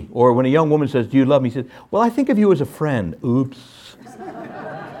love me? Or when a young woman says, do you love me? He says, well, I think of you as a friend. Oops.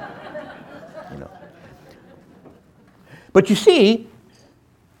 But you see,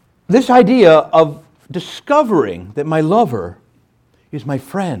 this idea of discovering that my lover is my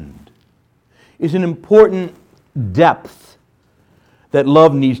friend is an important depth that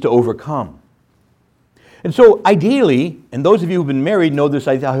love needs to overcome. And so ideally, and those of you who've been married know this,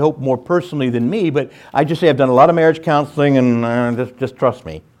 I hope, more personally than me, but I just say I've done a lot of marriage counseling, and just trust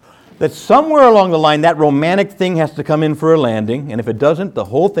me, that somewhere along the line that romantic thing has to come in for a landing, and if it doesn't, the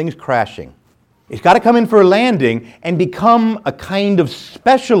whole thing's crashing. It's got to come in for a landing and become a kind of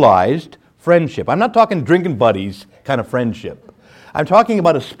specialized friendship. I'm not talking drinking buddies kind of friendship. I'm talking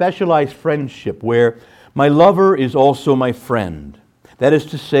about a specialized friendship where my lover is also my friend. That is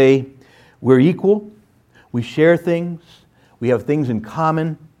to say, we're equal, we share things, we have things in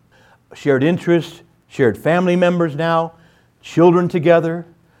common, shared interests, shared family members now, children together,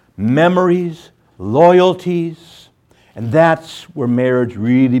 memories, loyalties, and that's where marriage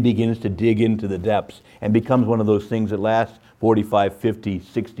really begins to dig into the depths and becomes one of those things that lasts 45, 50,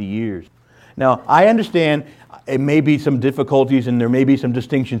 60 years. Now, I understand it may be some difficulties and there may be some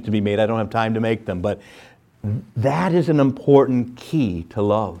distinctions to be made. I don't have time to make them, but that is an important key to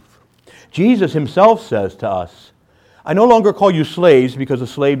love. Jesus himself says to us, I no longer call you slaves because a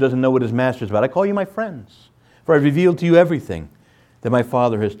slave doesn't know what his master is about. I call you my friends, for I've revealed to you everything that my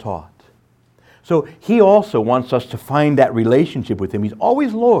Father has taught. So he also wants us to find that relationship with him. He's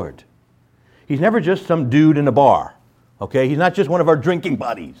always Lord. He's never just some dude in a bar. Okay? He's not just one of our drinking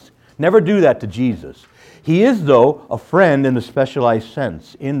buddies. Never do that to Jesus. He is, though, a friend in the specialized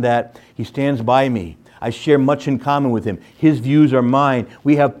sense, in that he stands by me. I share much in common with him. His views are mine.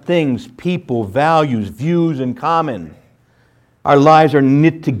 We have things, people, values, views in common. Our lives are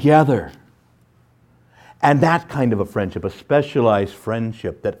knit together. And that kind of a friendship, a specialized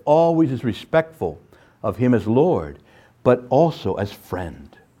friendship that always is respectful of him as Lord, but also as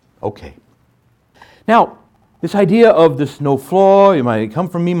friend. Okay. Now, this idea of this no flaw, you might come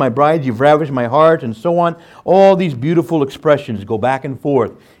from me, my bride, you've ravished my heart, and so on. All these beautiful expressions go back and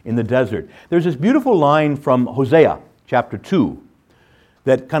forth in the desert. There's this beautiful line from Hosea, chapter 2,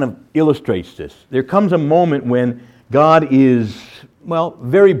 that kind of illustrates this. There comes a moment when God is, well,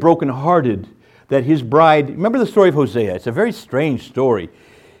 very brokenhearted that his bride, remember the story of Hosea? It's a very strange story.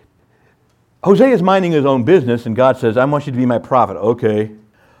 Hosea is minding his own business, and God says, I want you to be my prophet. Okay.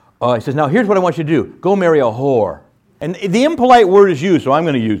 He says, now here's what I want you to do. Go marry a whore. And the impolite word is used, so I'm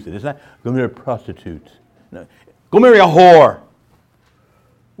going to use it. It's not, go marry a prostitute. No. Go marry a whore.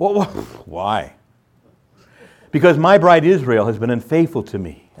 Well, why? Because my bride Israel has been unfaithful to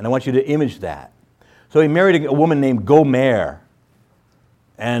me, and I want you to image that. So he married a woman named Gomer,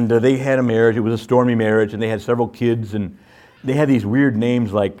 and they had a marriage. It was a stormy marriage, and they had several kids, and they had these weird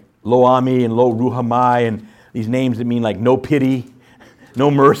names like Lo Ami and Lo Ruhamai, and these names that mean like no pity, no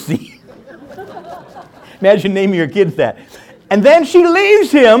mercy. Imagine naming your kids that. And then she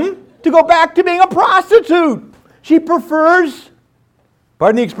leaves him to go back to being a prostitute. She prefers,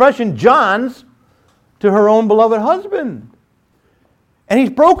 pardon the expression, John's to her own beloved husband. And he's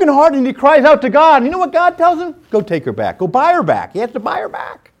brokenhearted and he cries out to God. And you know what God tells him? Go take her back. Go buy her back. He has to buy her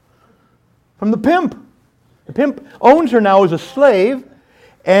back from the pimp. The pimp owns her now as a slave,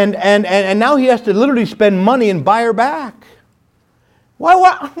 and now he has to literally spend money and buy her back.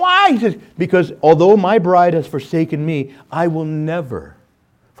 Why? He says, because although my bride has forsaken me, I will never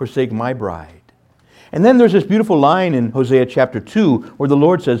forsake my bride. And then there's this beautiful line in Hosea chapter 2 where the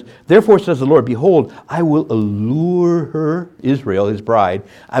Lord says, therefore says the Lord, behold, I will allure her, Israel, his bride,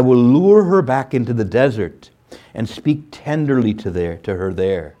 I will lure her back into the desert and speak tenderly to her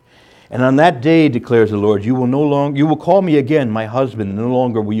there. And on that day, declares the Lord, you will call me again my husband, and no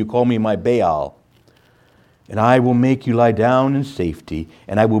longer will you call me my Baal. And I will make you lie down in safety,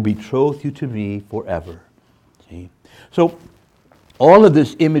 and I will betroth you to me forever. See? So, all of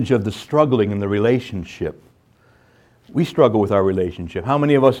this image of the struggling in the relationship, we struggle with our relationship. How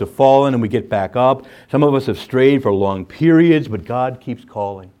many of us have fallen and we get back up? Some of us have strayed for long periods, but God keeps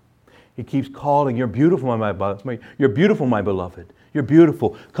calling. He keeps calling, you're beautiful, you're beautiful, my beloved. You're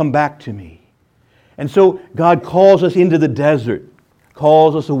beautiful. Come back to me. And so God calls us into the desert,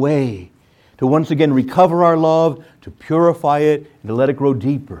 calls us away, to once again recover our love, to purify it, and to let it grow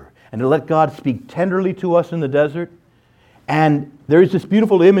deeper, and to let God speak tenderly to us in the desert. And there is this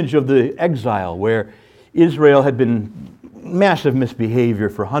beautiful image of the exile where Israel had been massive misbehavior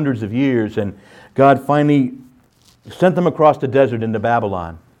for hundreds of years, and God finally sent them across the desert into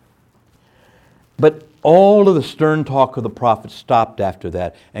Babylon. But all of the stern talk of the prophets stopped after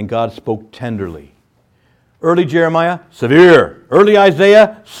that, and God spoke tenderly. Early Jeremiah, severe. Early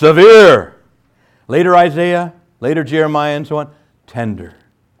Isaiah, severe. Later Isaiah, later Jeremiah, and so on, tender,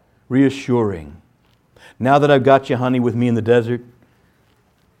 reassuring. Now that I've got you, honey, with me in the desert,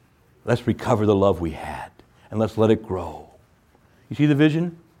 let's recover the love we had, and let's let it grow. You see the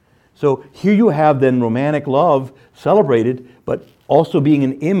vision? So here you have then romantic love celebrated, but also being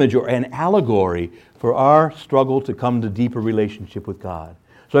an image or an allegory for our struggle to come to deeper relationship with God.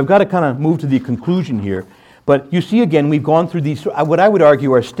 So I've got to kind of move to the conclusion here. But you see again, we've gone through these, what I would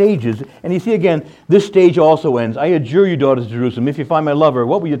argue are stages. And you see again, this stage also ends. I adjure you, daughters of Jerusalem, if you find my lover,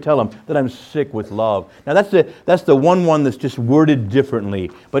 what will you tell him? That I'm sick with love. Now that's the one that's just worded differently.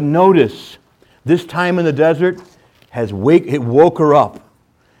 But notice, this time in the desert it woke her up.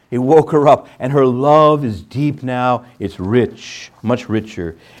 It woke her up, and her love is deep now. It's rich, much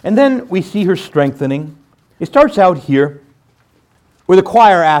richer. And then we see her strengthening. It starts out here where the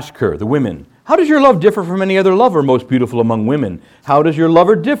choir asks her, the women, how does your love differ from any other lover, most beautiful among women? How does your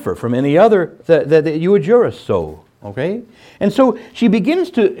lover differ from any other that you adjure us so? Okay? And so she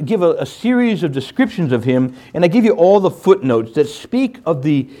begins to give a series of descriptions of him, and I give you all the footnotes that speak of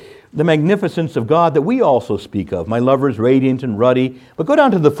the magnificence of God that we also speak of. My lover is radiant and ruddy. But go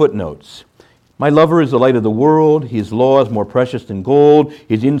down to the footnotes. My lover is the light of the world. His law is more precious than gold.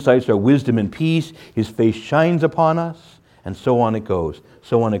 His insights are wisdom and peace. His face shines upon us. And so on it goes.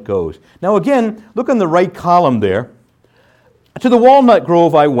 So on it goes. Now again, look on the right column there. To the walnut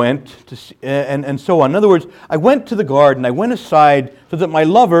grove I went, and so on. In other words, I went to the garden. I went aside so that my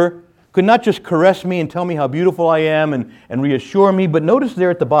lover could not just caress me and tell me how beautiful I am and reassure me, but notice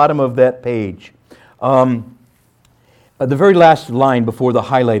there at the bottom of that page, the very last line before the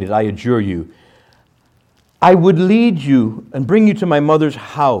highlighted, I adjure you, I would lead you and bring you to my mother's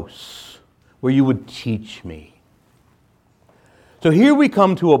house where you would teach me. So here we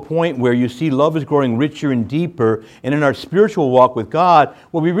come to a point where you see love is growing richer and deeper, and in our spiritual walk with God,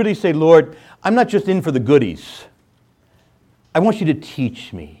 where we really say, Lord, I'm not just in for the goodies. I want you to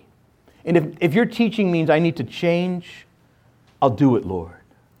teach me. And if your teaching means I need to change, I'll do it, Lord.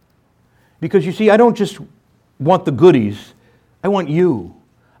 Because you see, I don't just want the goodies. I want you.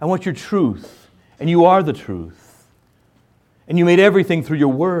 I want your truth. And you are the truth. And you made everything through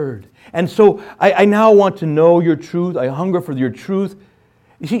your word. And so I now want to know your truth. I hunger for your truth.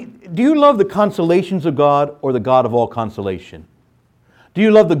 You see, do you love the consolations of God or the God of all consolation? Do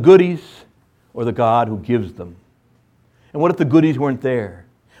you love the goodies or the God who gives them? And what if the goodies weren't there?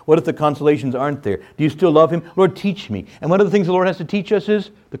 What if the consolations aren't there? Do you still love him? Lord, teach me. And one of the things the Lord has to teach us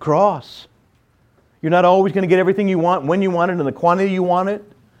is the cross. You're not always going to get everything you want, when you want it, and the quantity you want it.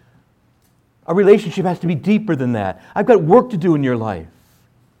 Our relationship has to be deeper than that. I've got work to do in your life.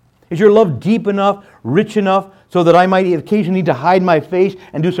 Is your love deep enough, rich enough, so that I might occasionally need to hide my face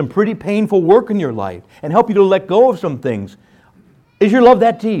and do some pretty painful work in your life and help you to let go of some things? Is your love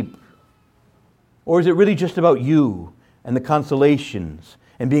that deep? Or is it really just about you and the consolations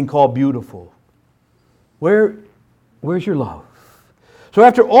and being called beautiful? Where's your love? So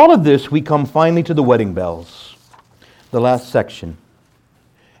after all of this, we come finally to the wedding bells, the last section.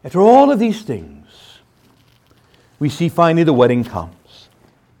 After all of these things, we see finally the wedding comes.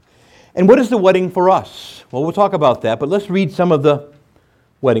 And what is the wedding for us? Well, we'll talk about that, but let's read some of the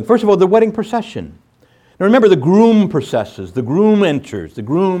wedding. First of all, the wedding procession. Now remember, the groom processes, the groom enters, the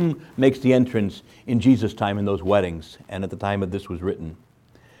groom makes the entrance in Jesus' time in those weddings, and at the time of this was written.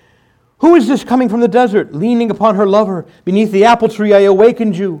 Who is this coming from the desert, leaning upon her lover? Beneath the apple tree I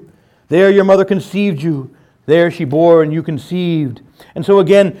awakened you. There your mother conceived you. There she bore and you conceived. And so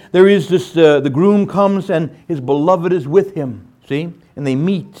again, there is this, the groom comes and his beloved is with him. See? And they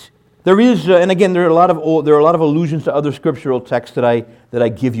meet. There is, and again, there are a lot of allusions to other scriptural texts that I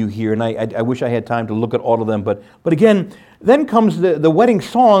give you here, and I wish I had time to look at all of them. But again, then comes the wedding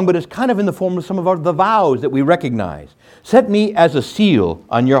song, but it's kind of in the form of some of the vows that we recognize. Set me as a seal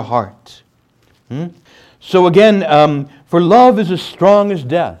on your heart. So again, for love is as strong as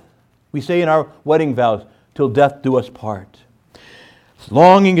death. We say in our wedding vows, till death do us part. Its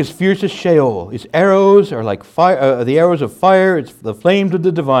longing is fierce as Sheol. Its arrows are like fire, the arrows of fire. It's the flames of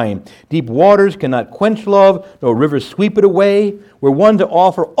the divine. Deep waters cannot quench love, nor rivers sweep it away. Were one to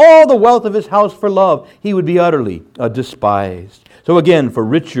offer all the wealth of his house for love, he would be utterly despised. So again, for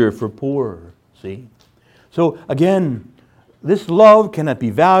richer, for poorer, See? So again, this love cannot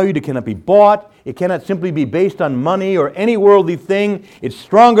be valued, it cannot be bought, it cannot simply be based on money or any worldly thing. It's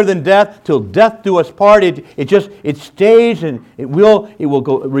stronger than death, till death do us part. It stays and it will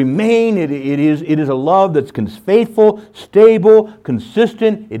remain. It is a love that's faithful, stable,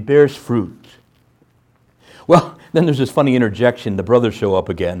 consistent. It bears fruit. Well, then there's this funny interjection. The brothers show up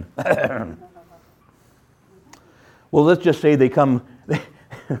again. Well, let's just say they come.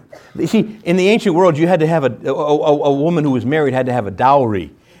 You see, in the ancient world, you had to have a woman who was married had to have a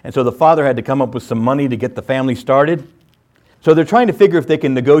dowry. And so the father had to come up with some money to get the family started. So they're trying to figure if they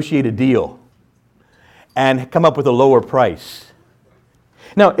can negotiate a deal and come up with a lower price.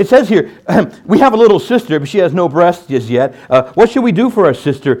 Now, it says here, we have a little sister, but she has no breasts as yet. What should we do for our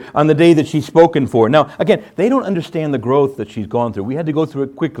sister on the day that she's spoken for? Now, again, they don't understand the growth that she's gone through. We had to go through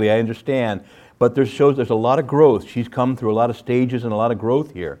it quickly, I understand. But there's a lot of growth. She's come through a lot of stages and a lot of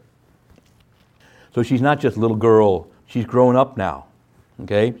growth here. So she's not just a little girl. She's grown up now.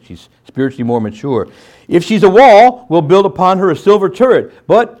 Okay? She's spiritually more mature. If she's a wall, we'll build upon her a silver turret.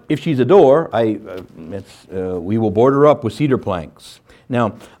 But if she's a door, we will board her up with cedar planks.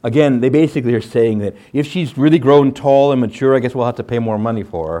 Now, again, they basically are saying that if she's really grown tall and mature, I guess we'll have to pay more money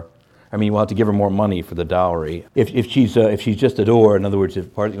for her. I mean, we'll have to give her more money for the dowry. If she's just a door, in other words,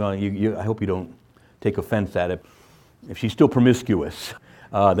 I hope you don't take offense at it. If she's still promiscuous,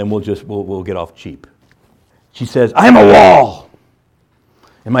 then we'll get off cheap. She says, "I am a wall,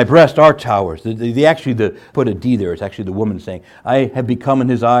 and my breasts are towers." They put a D there. It's actually the woman saying, "I have become in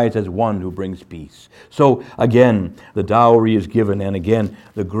his eyes as one who brings peace." So again, the dowry is given, and again,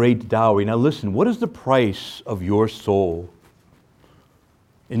 the great dowry. Now listen, what is the price of your soul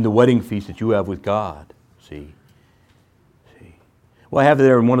in the wedding feast that you have with God? See. Well, I have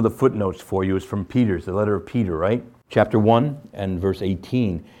there in one of the footnotes for you. It's from Peter's, the letter of Peter, right? Chapter 1 and verse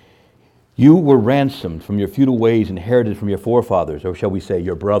 18. You were ransomed from your futile ways inherited from your forefathers, or shall we say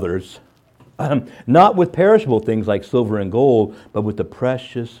your brothers, not with perishable things like silver and gold, but with the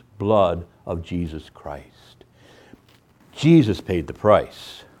precious blood of Jesus Christ. Jesus paid the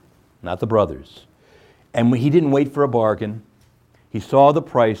price, not the brothers. And he didn't wait for a bargain. He saw the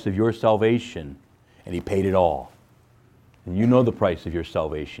price of your salvation, and he paid it all. And you know the price of your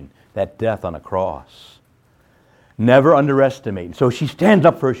salvation, that death on a cross. Never underestimate. So she stands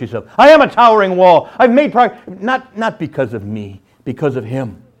up for herself. I am a towering wall. I've made progress. Not because of me, because of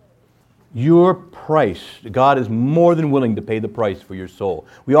him. Your price, God is more than willing to pay the price for your soul.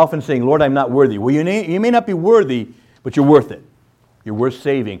 We often say, Lord, I'm not worthy. Well, you may not be worthy, but you're worth it. You're worth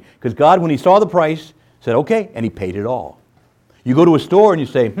saving. Because God, when he saw the price, said, okay, and he paid it all. You go to a store and you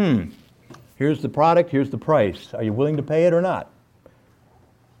say, here's the product, here's the price. Are you willing to pay it or not?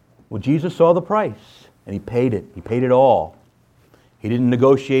 Well, Jesus saw the price, and he paid it. He paid it all. He didn't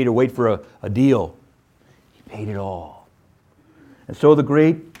negotiate or wait for a deal. He paid it all. And so the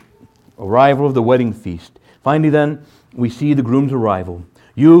great arrival of the wedding feast. Finally then, we see the groom's arrival.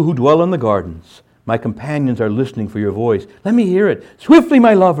 You who dwell in the gardens, my companions are listening for your voice. Let me hear it. Swiftly,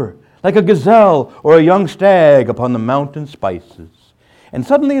 my lover, like a gazelle or a young stag upon the mountain spices. And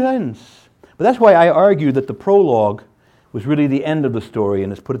suddenly it ends. But that's why I argue that the prologue was really the end of the story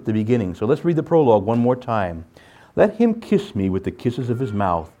and is put at the beginning. So let's read the prologue one more time. Let him kiss me with the kisses of his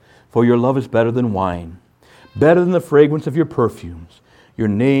mouth, for your love is better than wine, better than the fragrance of your perfumes. Your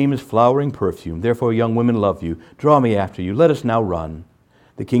name is flowering perfume, therefore young women love you. Draw me after you, let us now run.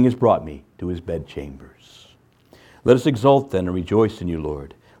 The king has brought me to his bedchambers. Let us exult then and rejoice in you,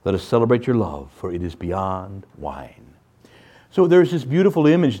 Lord. Let us celebrate your love, for it is beyond wine. So there's this beautiful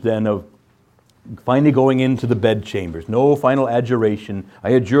image then of finally going into the bedchambers. No final adjuration.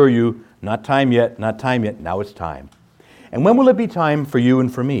 I adjure you, not time yet, not time yet. Now it's time. And when will it be time for you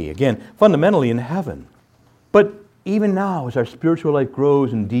and for me? Again, fundamentally in heaven. But even now, as our spiritual life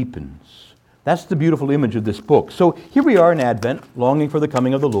grows and deepens, that's the beautiful image of this book. So here we are in Advent, longing for the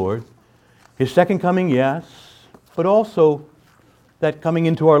coming of the Lord. His second coming, yes, but also that coming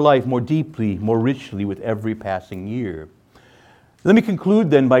into our life more deeply, more richly with every passing year. Let me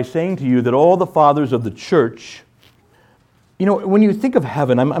conclude then by saying to you that all the fathers of the church, when you think of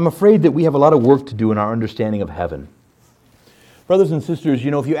heaven, I'm afraid that we have a lot of work to do in our understanding of heaven. Brothers and sisters,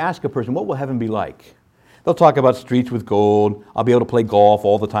 if you ask a person, what will heaven be like? They'll talk about streets with gold. I'll be able to play golf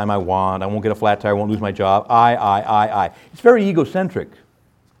all the time I want. I won't get a flat tire. I won't lose my job. I. It's very egocentric,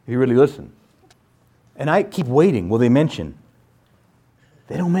 if you really listen. And I keep waiting. Will they mention?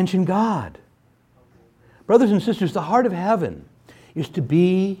 They don't mention God. Brothers and sisters, the heart of heaven is to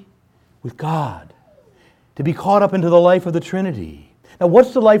be with God, to be caught up into the life of the Trinity. Now,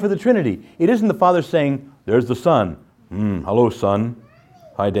 what's the life of the Trinity? It isn't the Father saying, there's the Son. Hello, Son.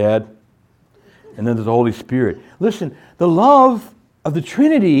 Hi, Dad. And then there's the Holy Spirit. Listen, the love of the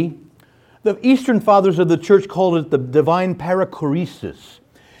Trinity, the Eastern Fathers of the Church called it the divine perichoresis.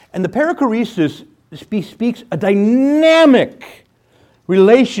 And the perichoresis speaks a dynamic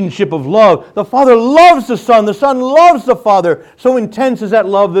relationship of love. The Father loves the Son loves the Father. So intense is that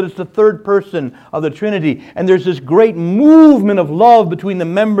love that it's the third person of the Trinity. And there's this great movement of love between the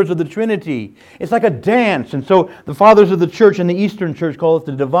members of the Trinity. It's like a dance. And so the Fathers of the Church and the Eastern Church call it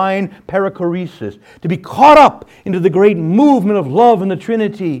the divine perichoresis. To be caught up into the great movement of love in the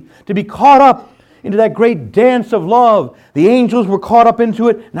Trinity. To be caught up into that great dance of love. The angels were caught up into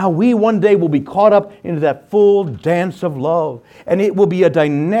it. Now we one day will be caught up into that full dance of love. And it will be a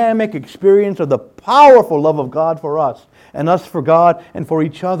dynamic experience of the powerful love of God for us, and us for God and for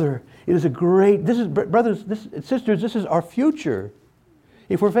each other. It is a great, brothers, sisters, this is our future,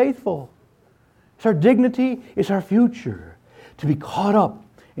 if we're faithful. It's our dignity, it's our future. To be caught up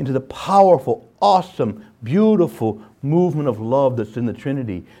into the powerful, awesome, beautiful movement of love that's in the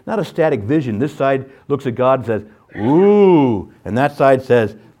Trinity. Not a static vision. This side looks at God and says, ooh, and that side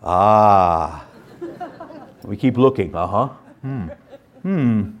says, ah. We keep looking,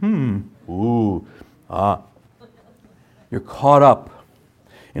 ooh, ah. You're caught up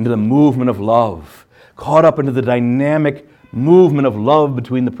into the movement of love, caught up into the dynamic movement of love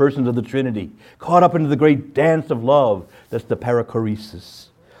between the persons of the Trinity, caught up into the great dance of love that's the perichoresis.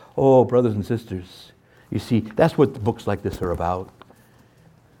 Oh, brothers and sisters, you see, that's what books like this are about.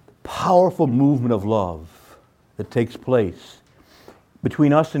 Powerful movement of love that takes place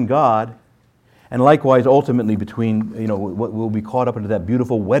between us and God, and likewise, ultimately, between, what will be caught up into that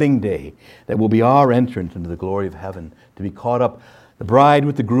beautiful wedding day that will be our entrance into the glory of heaven, to be caught up, the bride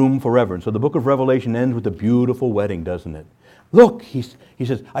with the groom forever. And so the book of Revelation ends with a beautiful wedding, doesn't it? Look, he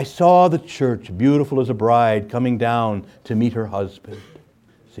says, I saw the church, beautiful as a bride, coming down to meet her husband.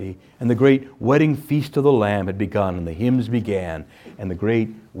 See, and the great wedding feast of the Lamb had begun, and the hymns began, and the great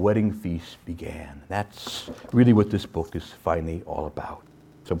wedding feast began. That's really what this book is finally all about.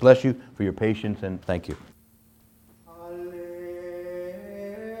 So bless you for your patience, and thank you.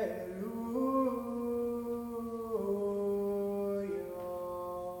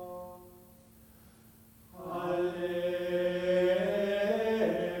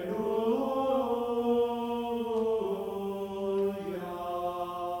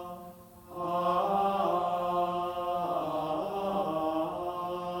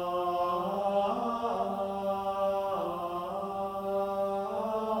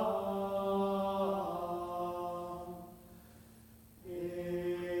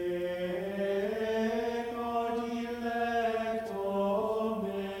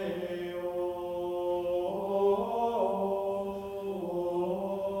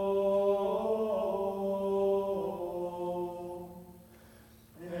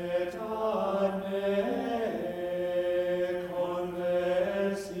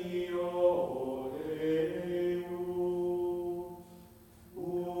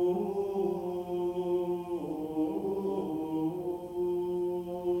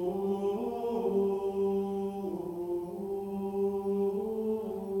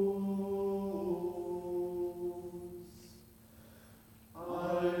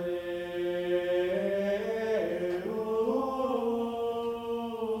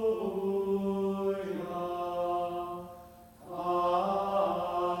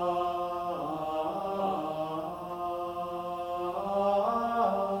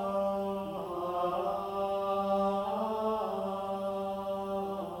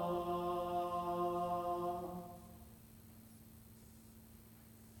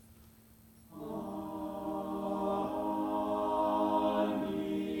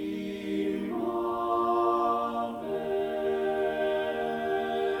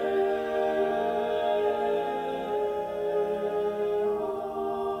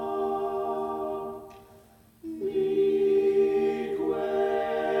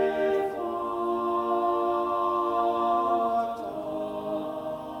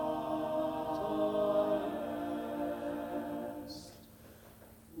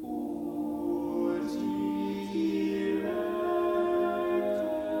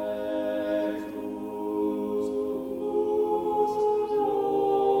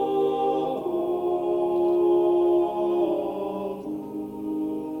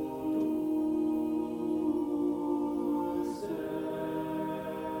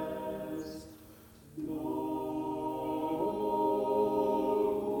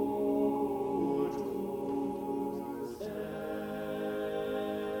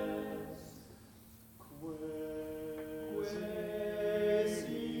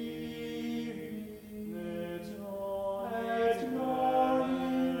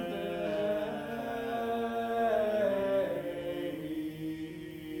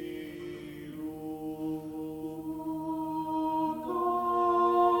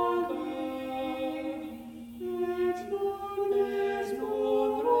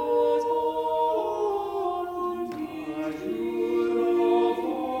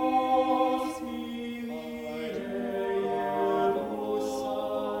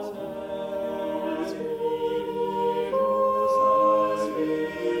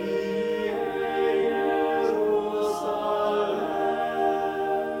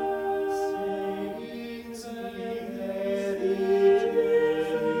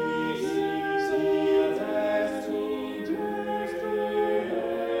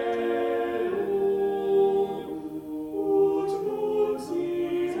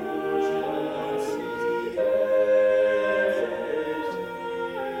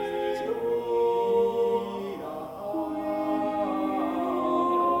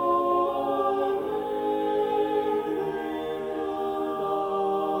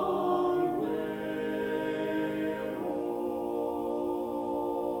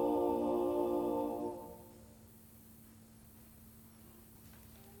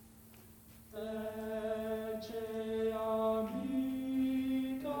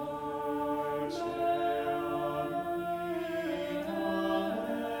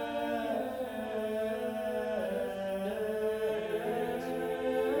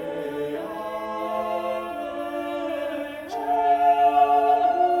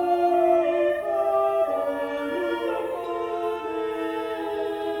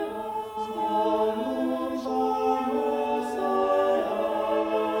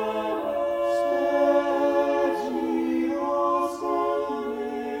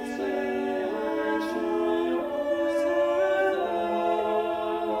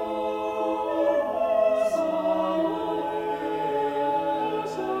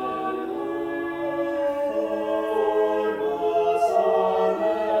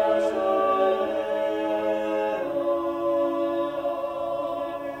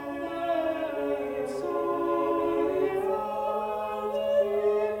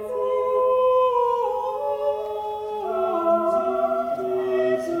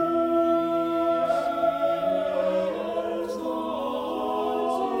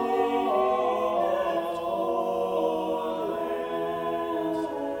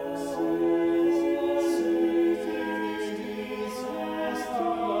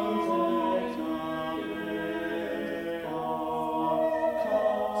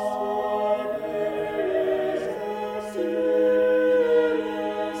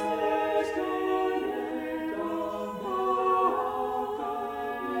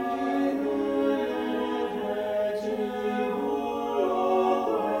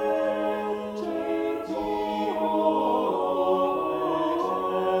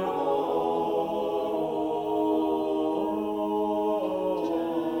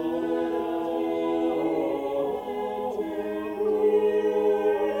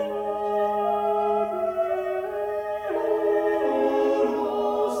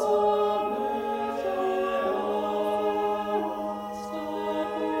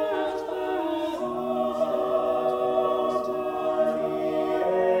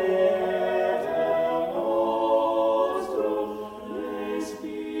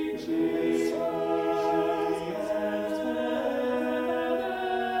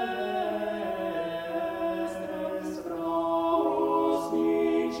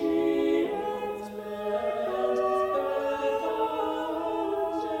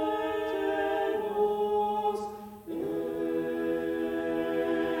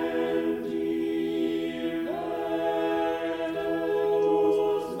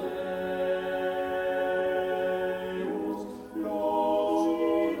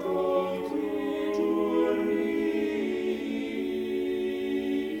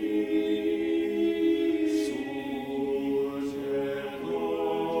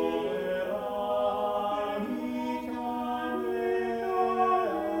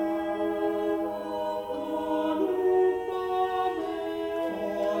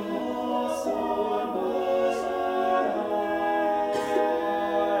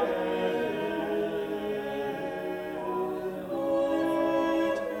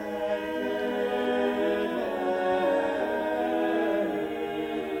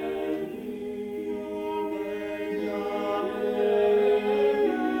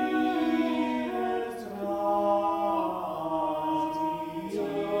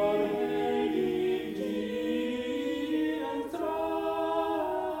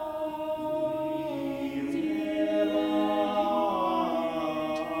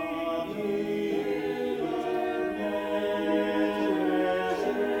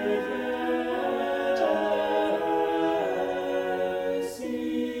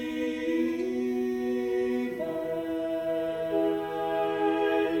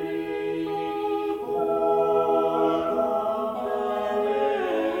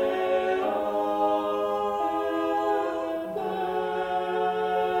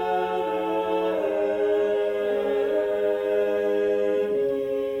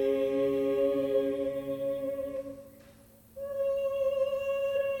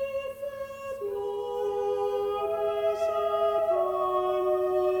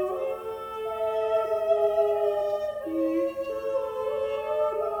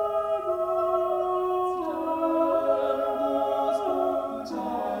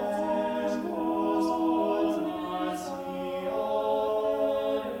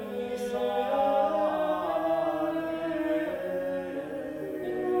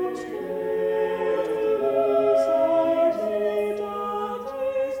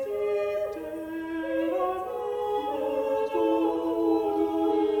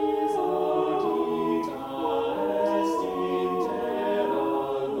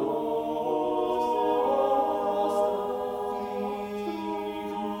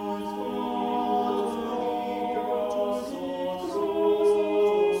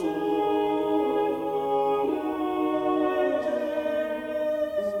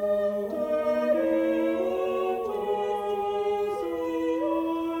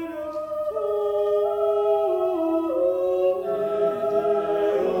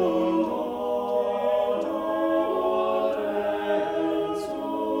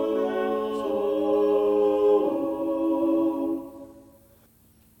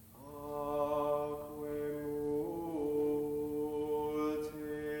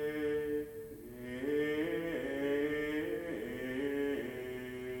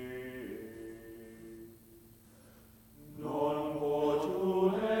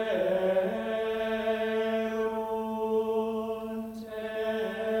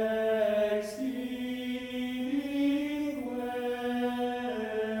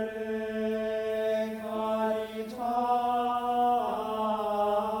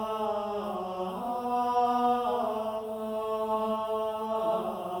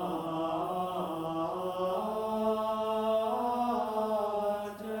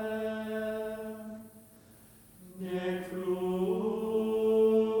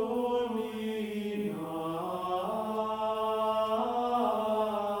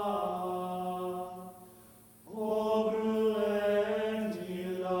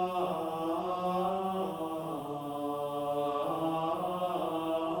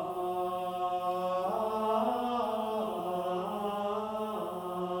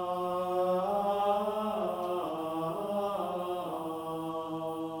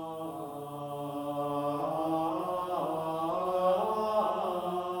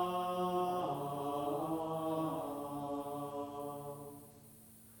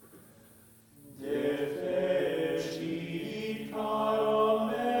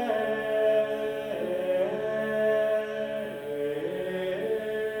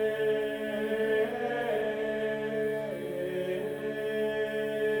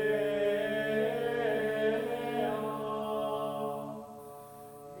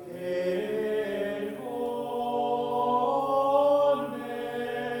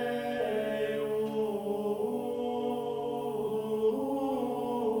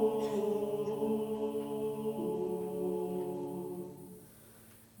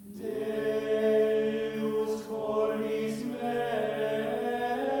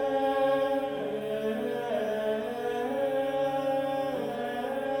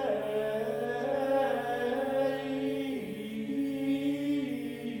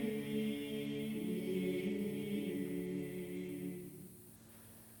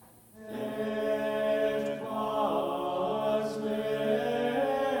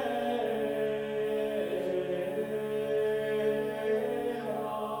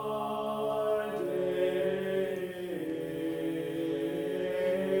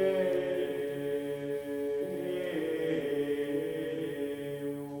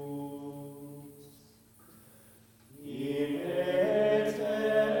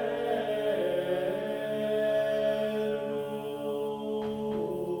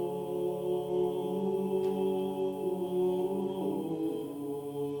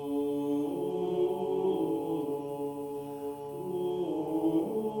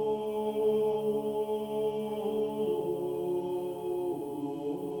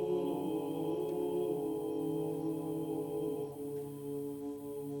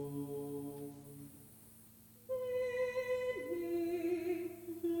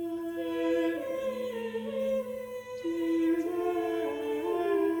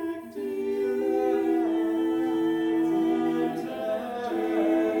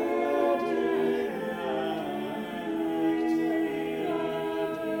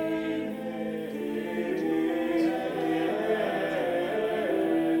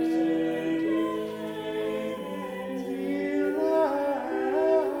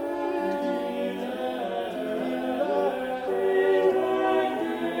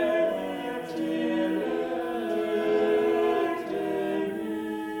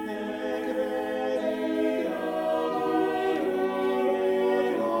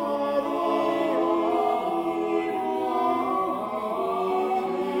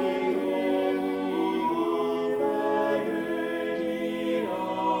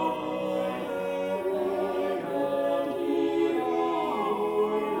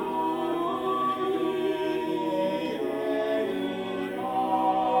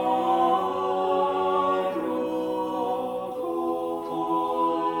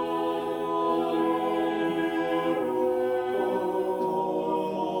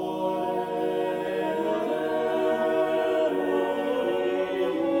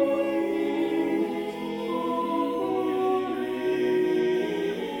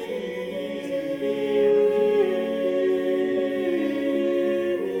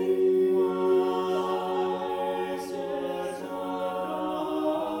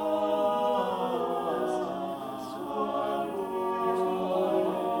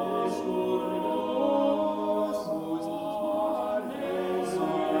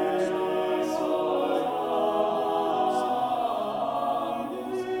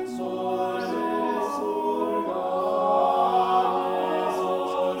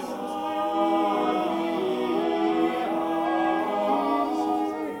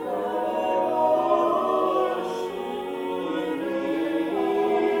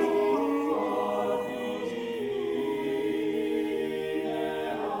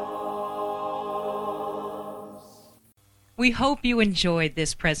 We hope you enjoyed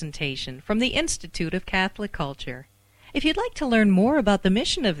this presentation from the Institute of Catholic Culture. If you'd like to learn more about the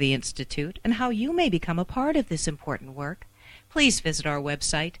mission of the Institute and how you may become a part of this important work, please visit our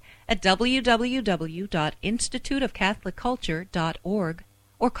website at www.instituteofcatholicculture.org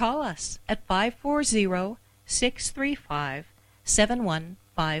or call us at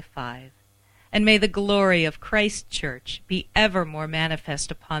 540-635-7155. And may the glory of Christ Church be ever more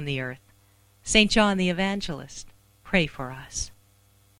manifest upon the earth. St. John the Evangelist, pray for us.